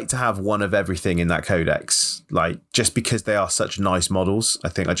I'd like to have one of everything in that codex, like just because they are such nice models. I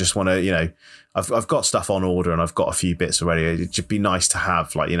think I just want to, I've got stuff on order and I've got a few bits already. It'd just be nice to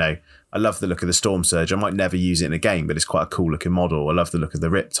have, like, I love the look of the Storm Surge. I might never use it in a game, but it's quite a cool looking model. I love the look of the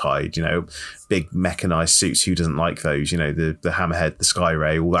Riptide, big mechanized suits. Who doesn't like those? The Hammerhead, the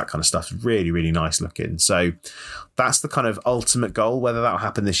Skyray, all that kind of stuff. Really, really nice looking. So that's the kind of ultimate goal. Whether that'll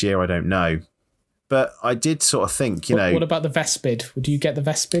happen this year, I don't know. But I did sort of think, What about the Vespid? Would you get the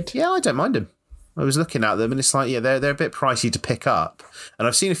Vespid? Yeah, I don't mind them. I was looking at them and it's like, yeah, they're a bit pricey to pick up. And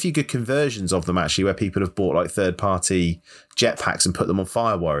I've seen a few good conversions of them actually, where people have bought like third-party jetpacks and put them on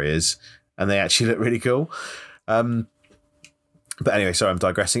Fire Warriors, and they actually look really cool. But anyway, sorry, I'm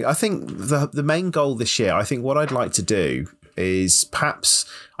digressing. I think the main goal this year, I think what I'd like to do is perhaps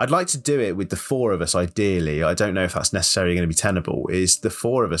I'd like to do it with the four of us ideally. I don't know if that's necessarily going to be tenable, is the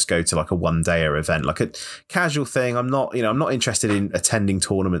four of us go to like a one-dayer event, like a casual thing. I'm not interested in attending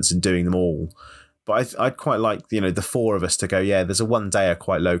tournaments and doing them all. But I'd quite like, the four of us to go, yeah, there's a one-dayer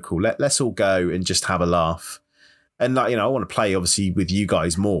quite local. Let's all go and just have a laugh. And, I want to play, obviously, with you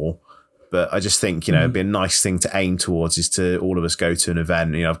guys more. But I just think, it'd be a nice thing to aim towards, is to all of us go to an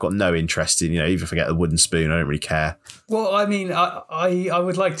event. I've got no interest in, even if I get a wooden spoon, I don't really care. Well, I mean, I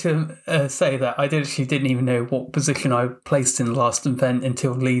would like to say that I didn't even know what position I placed in the last event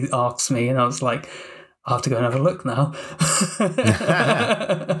until Lee asked me. And I was like, I have to go and have a look now. But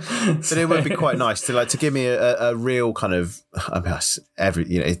it would be quite nice to give me a real kind of,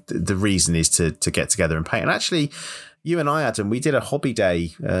 the reason is to get together and paint. And actually, you and I, Adam, we did a hobby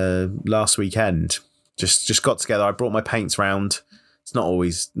day last weekend. Just got together. I brought my paints round. It's not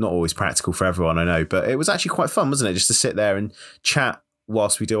always practical for everyone, I know, but it was actually quite fun, wasn't it? Just to sit there and chat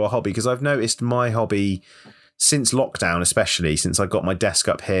whilst we do our hobby. Because I've noticed my hobby since lockdown, especially since I got my desk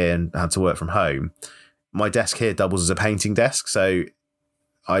up here and had to work from home. My desk here doubles as a painting desk, so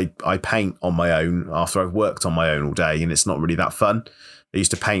I paint on my own after I've worked on my own all day, and it's not really that fun. I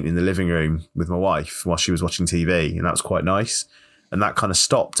used to paint in the living room with my wife while she was watching TV, and that was quite nice. And that kind of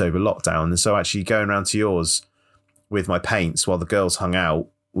stopped over lockdown. And so actually going around to yours with my paints while the girls hung out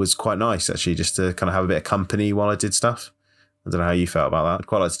was quite nice, actually, just to kind of have a bit of company while I did stuff. I don't know how you felt about that. I'd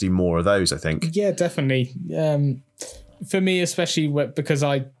quite like to do more of those, I think. Yeah, definitely. For me, especially because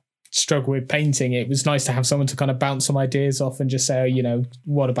I struggle with painting, it was nice to have someone to kind of bounce some ideas off and just say,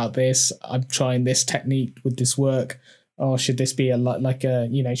 what about this? I'm trying this technique. Would this work? Or should this be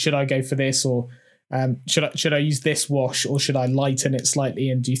should I go for this? Or should I use this wash, or should I lighten it slightly?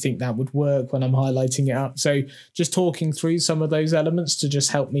 And do you think that would work when I'm highlighting it up? So just talking through some of those elements to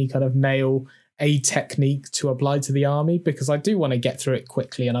just help me kind of nail a technique to apply to the army, because I do want to get through it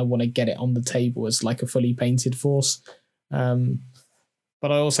quickly and I want to get it on the table as like a fully painted force.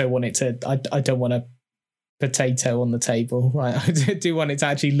 But I also want it to, I don't want a potato on the table, right? I do want it to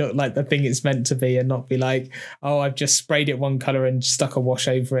actually look like the thing it's meant to be and not be like, oh, I've just sprayed it one colour and stuck a wash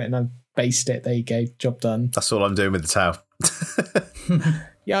over it and I've based it. There you go, job done. That's all I'm doing with the towel.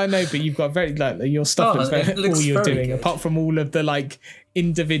 Yeah, I know, but you've got very, your stuff looks all you're doing, good. Apart from all of the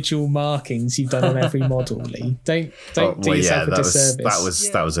individual markings you've done on every model, Lee. Don't do yourself a disservice.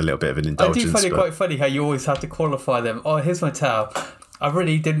 That was a little bit of an indulgence. I do find it quite funny how you always have to qualify them. Oh, here's my towel. I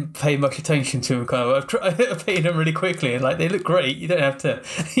really didn't pay much attention to them. I've painted them really quickly, and they look great. You don't have to,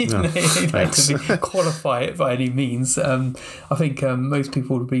 qualify it by any means. I think most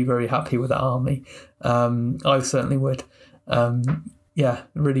people would be very happy with the army. I certainly would. Yeah,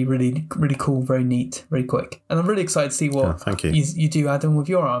 really, really, really cool, very neat, very quick. And I'm really excited to see what you do, Adam, with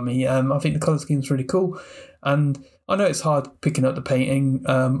your army. I think the colour scheme's really cool. And I know it's hard picking up the painting.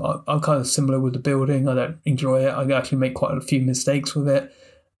 I'm kind of similar with the building. I don't enjoy it. I actually make quite a few mistakes with it.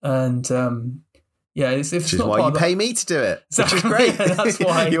 And which is why you pay me to do it. Which is great. Yeah, that's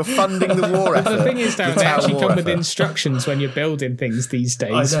why. You're funding the war effort. The thing is, Darren, they actually come with instructions when you're building things these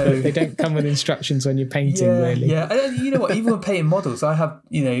days. But they don't come with instructions when you're painting, really. Yeah, and you know what? Even with painting models, I have,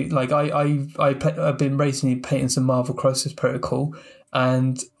 I've been recently painting some Marvel Crisis Protocol,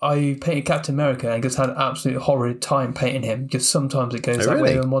 and I painted Captain America and just had an absolute horrid time painting him. Because sometimes it goes way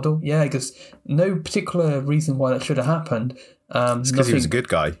with a model. Yeah, because no particular reason why that should have happened. It's because he was a good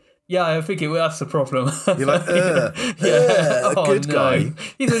guy. Yeah, I think that's the problem. You're like, a good guy.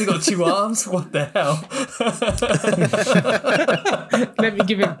 He's only got 2 arms. What the hell? Let me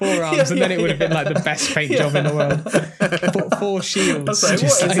give him 4 arms, and then it would have been the best paint job in the world. 4 shields. I was like,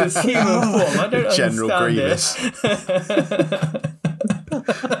 what is this human form? I don't General understand Grievous.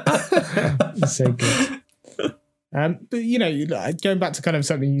 It's so good. But going back to kind of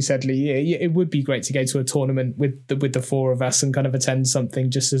something you said, Lee, it would be great to go to a tournament with the four of us and kind of attend something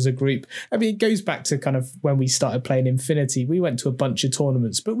just as a group. I mean, it goes back to kind of when we started playing Infinity. We went to a bunch of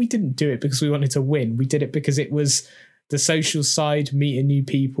tournaments, but we didn't do it because we wanted to win. We did it because it was the social side, meeting new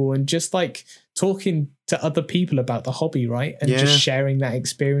people, and just like talking to other people about the hobby, right? And just sharing that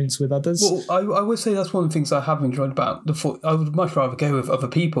experience with others. Well, I would say that's one of the things I have enjoyed about I would much rather go with other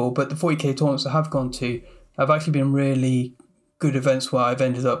people, but the 40k tournaments I have gone to have actually been really good events where I've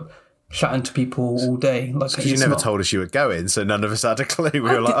ended up chatting to people all day. Like, because you never told us you were going, so none of us had a clue. We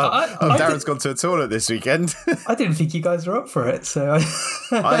were like, Darren's gone to a tournament this weekend. I didn't think you guys were up for it, so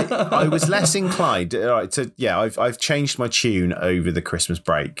I was less inclined. Right, I've changed my tune over the Christmas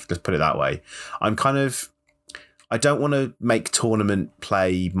break. Let's put it that way. I don't want to make tournament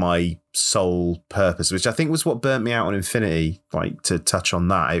play my sole purpose, which I think was what burnt me out on Infinity. Like, to touch on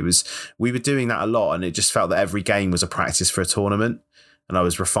that, we were doing that a lot, and it just felt that every game was a practice for a tournament. And I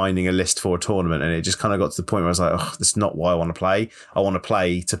was refining a list for a tournament, and it just kind of got to the point where I was like, oh, that's not why I want to play. I want to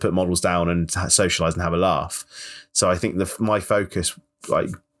play to put models down and socialise and have a laugh. So I think my focus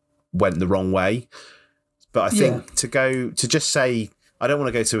went the wrong way. But I think to just say, I don't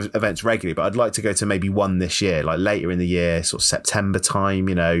want to go to events regularly, but I'd like to go to maybe one this year, like later in the year, sort of September time.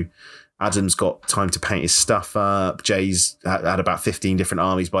 Adam's got time to paint his stuff up. Jay's had about 15 different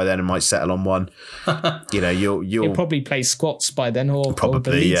armies by then and might settle on one. You'll probably play squats by then, or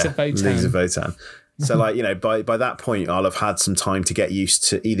probably the Leagues of Votan. Leagues of Votan. So by that point, I'll have had some time to get used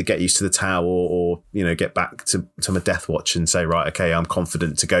to the Tau or get back to my Death Watch and say, right, okay, I'm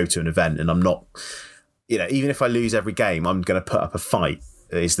confident to go to an event, and I'm not, even if I lose every game, I'm going to put up a fight.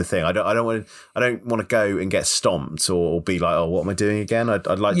 Is the thing. I don't want to go and get stomped or be like, oh, what am I doing again? I'd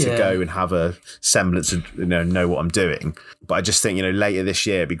like to go and have a semblance of know what I'm doing. But I just think later this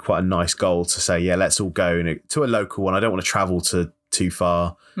year it'd be quite a nice goal to say, yeah, let's all go to a local one. I don't want to travel too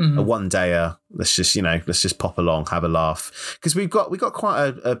far. Mm-hmm. A one dayer. Let's just pop along, have a laugh, because we got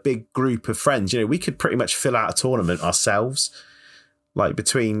quite a big group of friends. We could pretty much fill out a tournament ourselves, like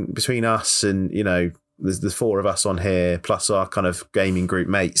between us and there's the four of us on here, plus our kind of gaming group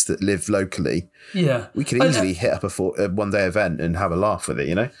mates that live locally. Yeah. We could easily hit up a one-day event and have a laugh with it,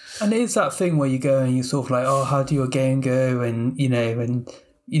 And it is that thing where you go and you're sort of like, oh, how do your game go? And,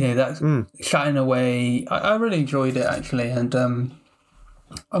 that's chatting away. I really enjoyed it, actually. And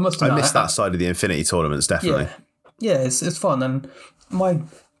I must admit, I missed that side of the Infinity tournaments, definitely. Yeah, it's fun. And I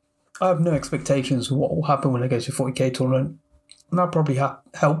have no expectations of what will happen when I go to a 40k tournament. And that probably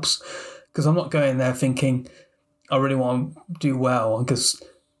helps, because I'm not going there thinking I really want to do well. I'm just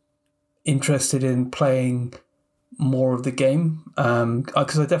interested in playing more of the game,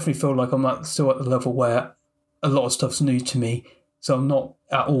 because I definitely feel like I'm still at the level where a lot of stuff's new to me. So I'm not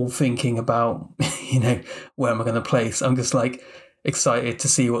at all thinking about, where am I going to place. I'm just excited to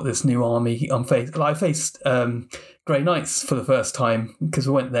see what this new army I'm facing. I faced Grey Knights for the first time because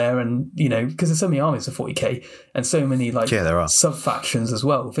we went there, and because there's so many armies of 40k and so many there are sub factions as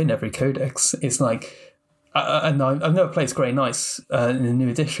well within every codex. It's and I've never played Grey Knights in the new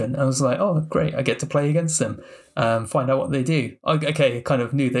edition. I was like, oh great, I get to play against them, find out what they do. I kind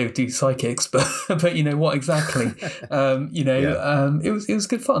of knew they would do psychics, but what exactly? It was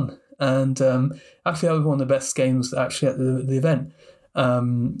good fun, and actually that was one of the best games actually at the event.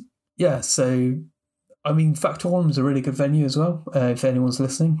 So I mean, Factorum is a really good venue as well. If anyone's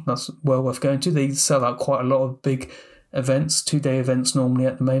listening, that's well worth going to. They sell out quite a lot of big events, 2-day events normally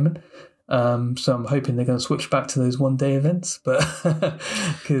at the moment. So I'm hoping they're going to switch back to those 1-day events. But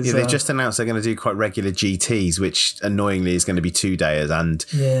they've just announced they're going to do quite regular GTs, which annoyingly is going to be 2-dayers, and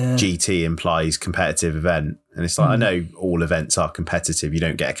GT implies competitive event. And it's like, I know all events are competitive. You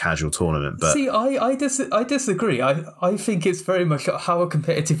don't get a casual tournament. But see, I disagree. I think it's very much how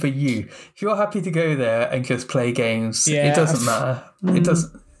competitive are you. If you're happy to go there and just play games, it doesn't matter. It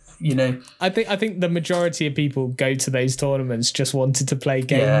doesn't. I think the majority of people go to those tournaments just wanted to play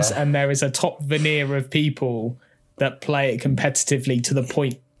games, and there is a top veneer of people that play it competitively to the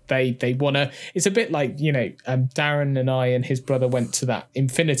point they want to. It's a bit like Darren and I and his brother went to that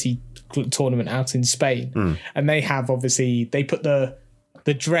Infinity tournament out in Spain, and they have they put the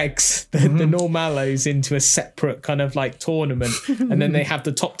dregs, the normalos into a separate kind of tournament, and then they have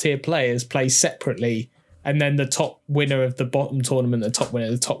the top tier players play separately. And then the top winner of the bottom tournament, the top winner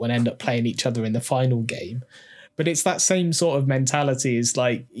of the top one, end up playing each other in the final game. But it's that same sort of mentality. Is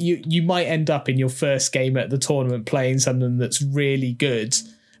you might end up in your first game at the tournament playing something that's really good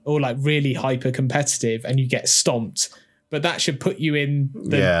or really hyper competitive, and you get stomped. But that should put you in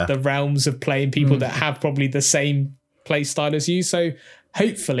the realms of playing people that have probably the same play style as you. So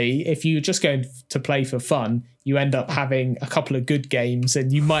hopefully, if you're just going to play for fun, you end up having a couple of good games,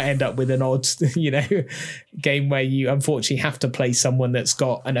 and you might end up with an odd, game where you unfortunately have to play someone that's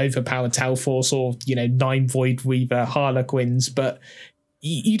got an overpowered Tau Force or, 9 Void Weaver Harlequins. But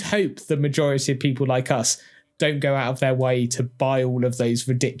you'd hope the majority of people like us don't go out of their way to buy all of those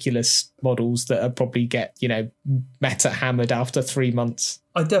ridiculous models that are probably get, meta hammered after 3 months.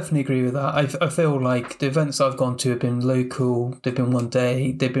 I definitely agree with that. I feel like the events I've gone to have been local, they've been one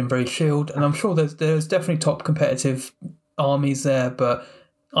day, they've been very chilled, and I'm sure there's definitely top competitive armies there, but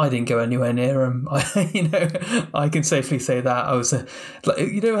I didn't go anywhere near them. I can safely say that I was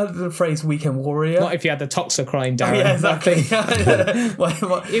the phrase weekend warrior. Not if you had the Toxocrine down. Oh, yeah, exactly.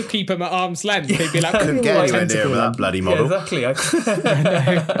 You keep them at arm's length. They'd be like, couldn't get anywhere near with that bloody model. Yeah, exactly.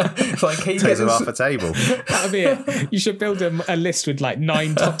 It's like, can you takes them off a table. That'll be it. You should build a list with 9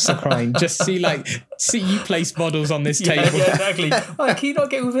 Toxocrine. Just see you place models on this table. Yeah, exactly. Oh, can you not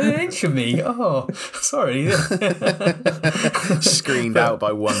get within an inch of me? Oh, sorry. Screened out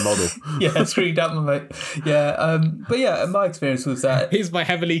by one model. Yeah, screened out my mate. Yeah, but yeah, my experience was that. Here's my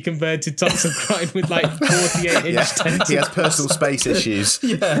heavily converted Toxocrine with 48-inch tentacles. He has personal space issues.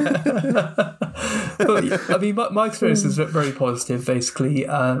 Yeah. But, I mean, my experience was very positive, basically.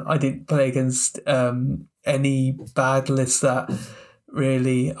 I didn't play against any bad lists that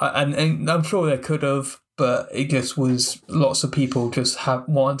really, and I'm sure they could have, but it just was lots of people just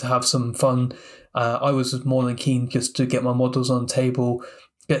wanting to have some fun. I was more than keen just to get my models on the table,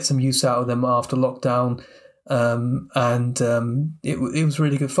 get some use out of them after lockdown, and it was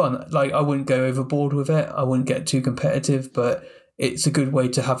really good fun. Like, I wouldn't go overboard with it, I wouldn't get too competitive, but it's a good way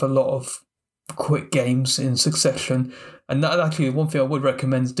to have a lot of quick games in succession. And that actually one thing I would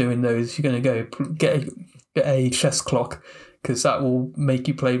recommend doing those, if you're going to go, get a chess clock, because that will make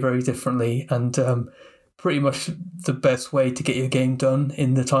you play very differently, and pretty much the best way to get your game done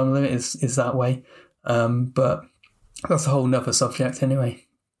in the time limit is that way. But that's a whole nother subject anyway.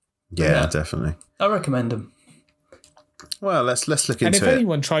 Yeah, definitely. I recommend them. Well, let's look into it. And if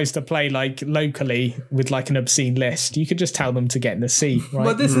anyone tries to play locally with an obscene list, you could just tell them to get in the sea, right?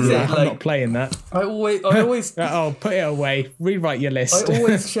 Well, this is it. I'm not playing that. I always oh, put it away. Rewrite your list. I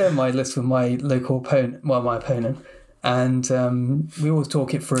always share my list with my local opponent, my opponent, and we always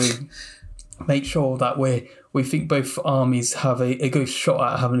talk it through. Make sure that we think both armies have a good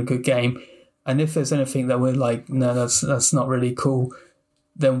shot at having a good game, and if there's anything that we're like, no, that's not really cool,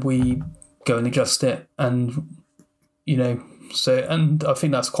 then we go and adjust it, and and I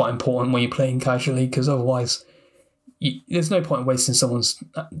think that's quite important when you're playing casually, because otherwise there's no point in wasting someone's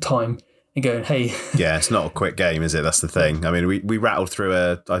time and going, hey. Yeah, it's not a quick game, is it? That's the thing. I mean, we rattled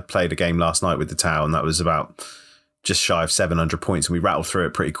through I played a game last night with the Tau, and that was about just shy of 700 points, and we rattled through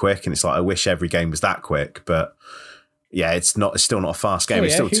it pretty quick, and it's like, I wish every game was that quick, but yeah, it's still not a fast game.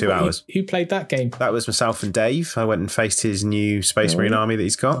 It's still 2 hours. Who played that game? That was myself and Dave. I went and faced his new Space Marine army that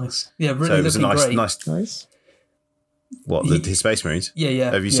he's got. Nice. Yeah, really, so it was great. nice. What, his Space Marines?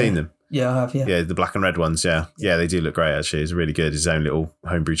 Yeah. Have you seen them? Yeah, I have, yeah. Yeah, the black and red ones, yeah. Yeah, they do look great, actually. It's really good. His own little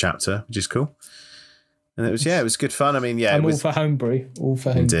homebrew chapter, which is cool. And it was good fun. I mean, yeah. I'm all for homebrew. All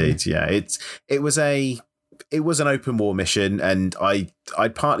for homebrew. Indeed, yeah. It was an open war mission, and I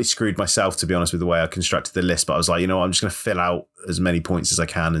partly screwed myself, to be honest, with the way I constructed the list, but I was like, I'm just going to fill out as many points as I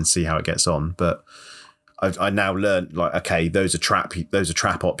can and see how it gets on. But I now learned, okay, those are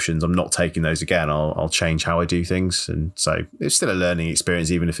trap options. I'm not taking those again. I'll change how I do things. And so it's still a learning experience,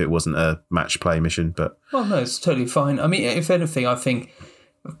 even if it wasn't a match play mission. But well, no, it's totally fine. I mean, if anything, I think,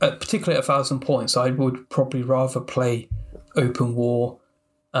 particularly at 1,000 points, I would probably rather play open war,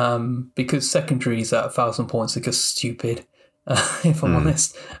 because secondaries at 1,000 points are just stupid, if I'm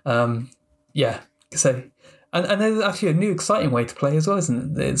honest. Yeah, so. And there's actually a new exciting way to play as well,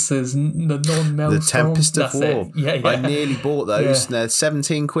 isn't it? There's the non-maelstrom. The Tempest of War. Yeah. I nearly bought those, and they're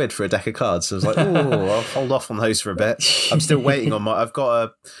 17 quid for a deck of cards. So I was like, I'll hold off on those for a bit. I'm still waiting on I've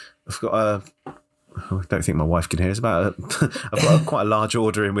got a. I don't think my wife can hear. It's about I've got quite a large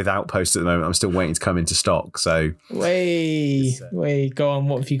order in with Outpost at the moment. I'm still waiting to come into stock. So wait, go on.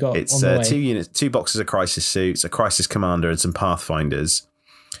 What have you got? It's on the way? 2 units, 2 boxes of Crisis Suits, a Crisis Commander, and some Pathfinders.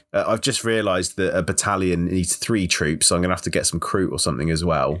 I've just realised that a battalion needs 3 troops, so I'm going to have to get some Kroot or something as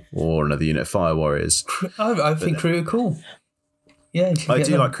well, or another unit of Fire Warriors. I think Kroot are cool. Yeah, I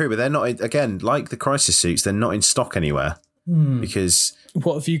do like Kroot, but they're not, again, like the Crisis Suits, they're not in stock anywhere. Because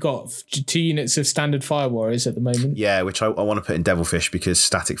what have you got? 2 units of standard Fire Warriors at the moment? Yeah, which I want to put in Devilfish, because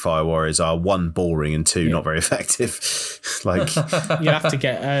static Fire Warriors are 1, boring, and 2, not very effective. You'll have to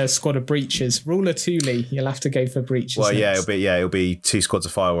get a squad of breaches. Rule of Thule, you'll have to go for breaches. Well, next. it'll be 2 squads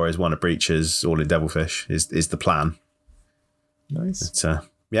of Fire Warriors, 1 of breaches, all in Devilfish is the plan. Nice. But,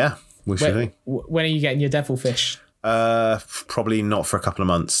 yeah, we should see. When are you getting your devilfish? Probably not for a couple of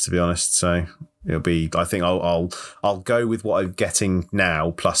months, to be honest. So it'll be. I think I'll go with what I'm getting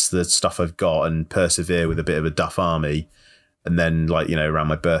now, plus the stuff I've got, and persevere with a bit of a duff army. And then, around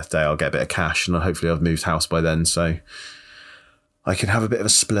my birthday, I'll get a bit of cash, and hopefully I've moved house by then, so I can have a bit of a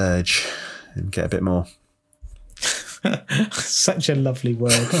splurge and get a bit more. Such a lovely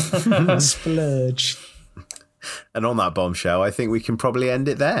word. Splurge. And on that bombshell, I think we can probably end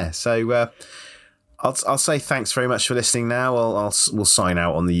it there. So I'll say thanks very much for listening now. We'll sign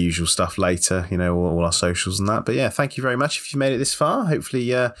out on the usual stuff later, all our socials and that. But yeah, thank you very much if you made it this far.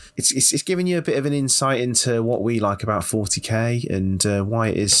 Hopefully it's given you a bit of an insight into what we like about 40k and why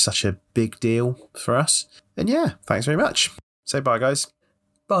it is such a big deal for us. And yeah, thanks very much. Say bye, guys.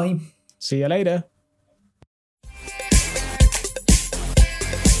 Bye. See you later.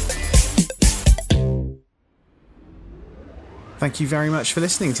 Thank you very much for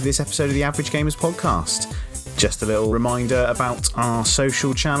listening to this episode of the Average Gamers podcast. Just a little reminder about our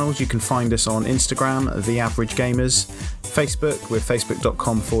social channels. You can find us on Instagram, The Average Gamers, Facebook, we're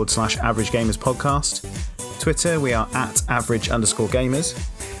facebook.com/Average Gamers Podcast. Twitter, we are @average_gamers.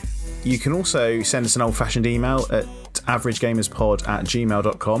 You can also send us an old-fashioned email at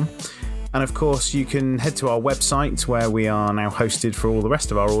averagegamerspod@gmail.com. And of course, you can head to our website where we are now hosted for all the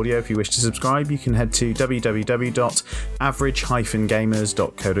rest of our audio. If you wish to subscribe, you can head to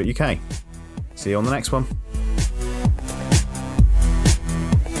www.average-gamers.co.uk. See you on the next one.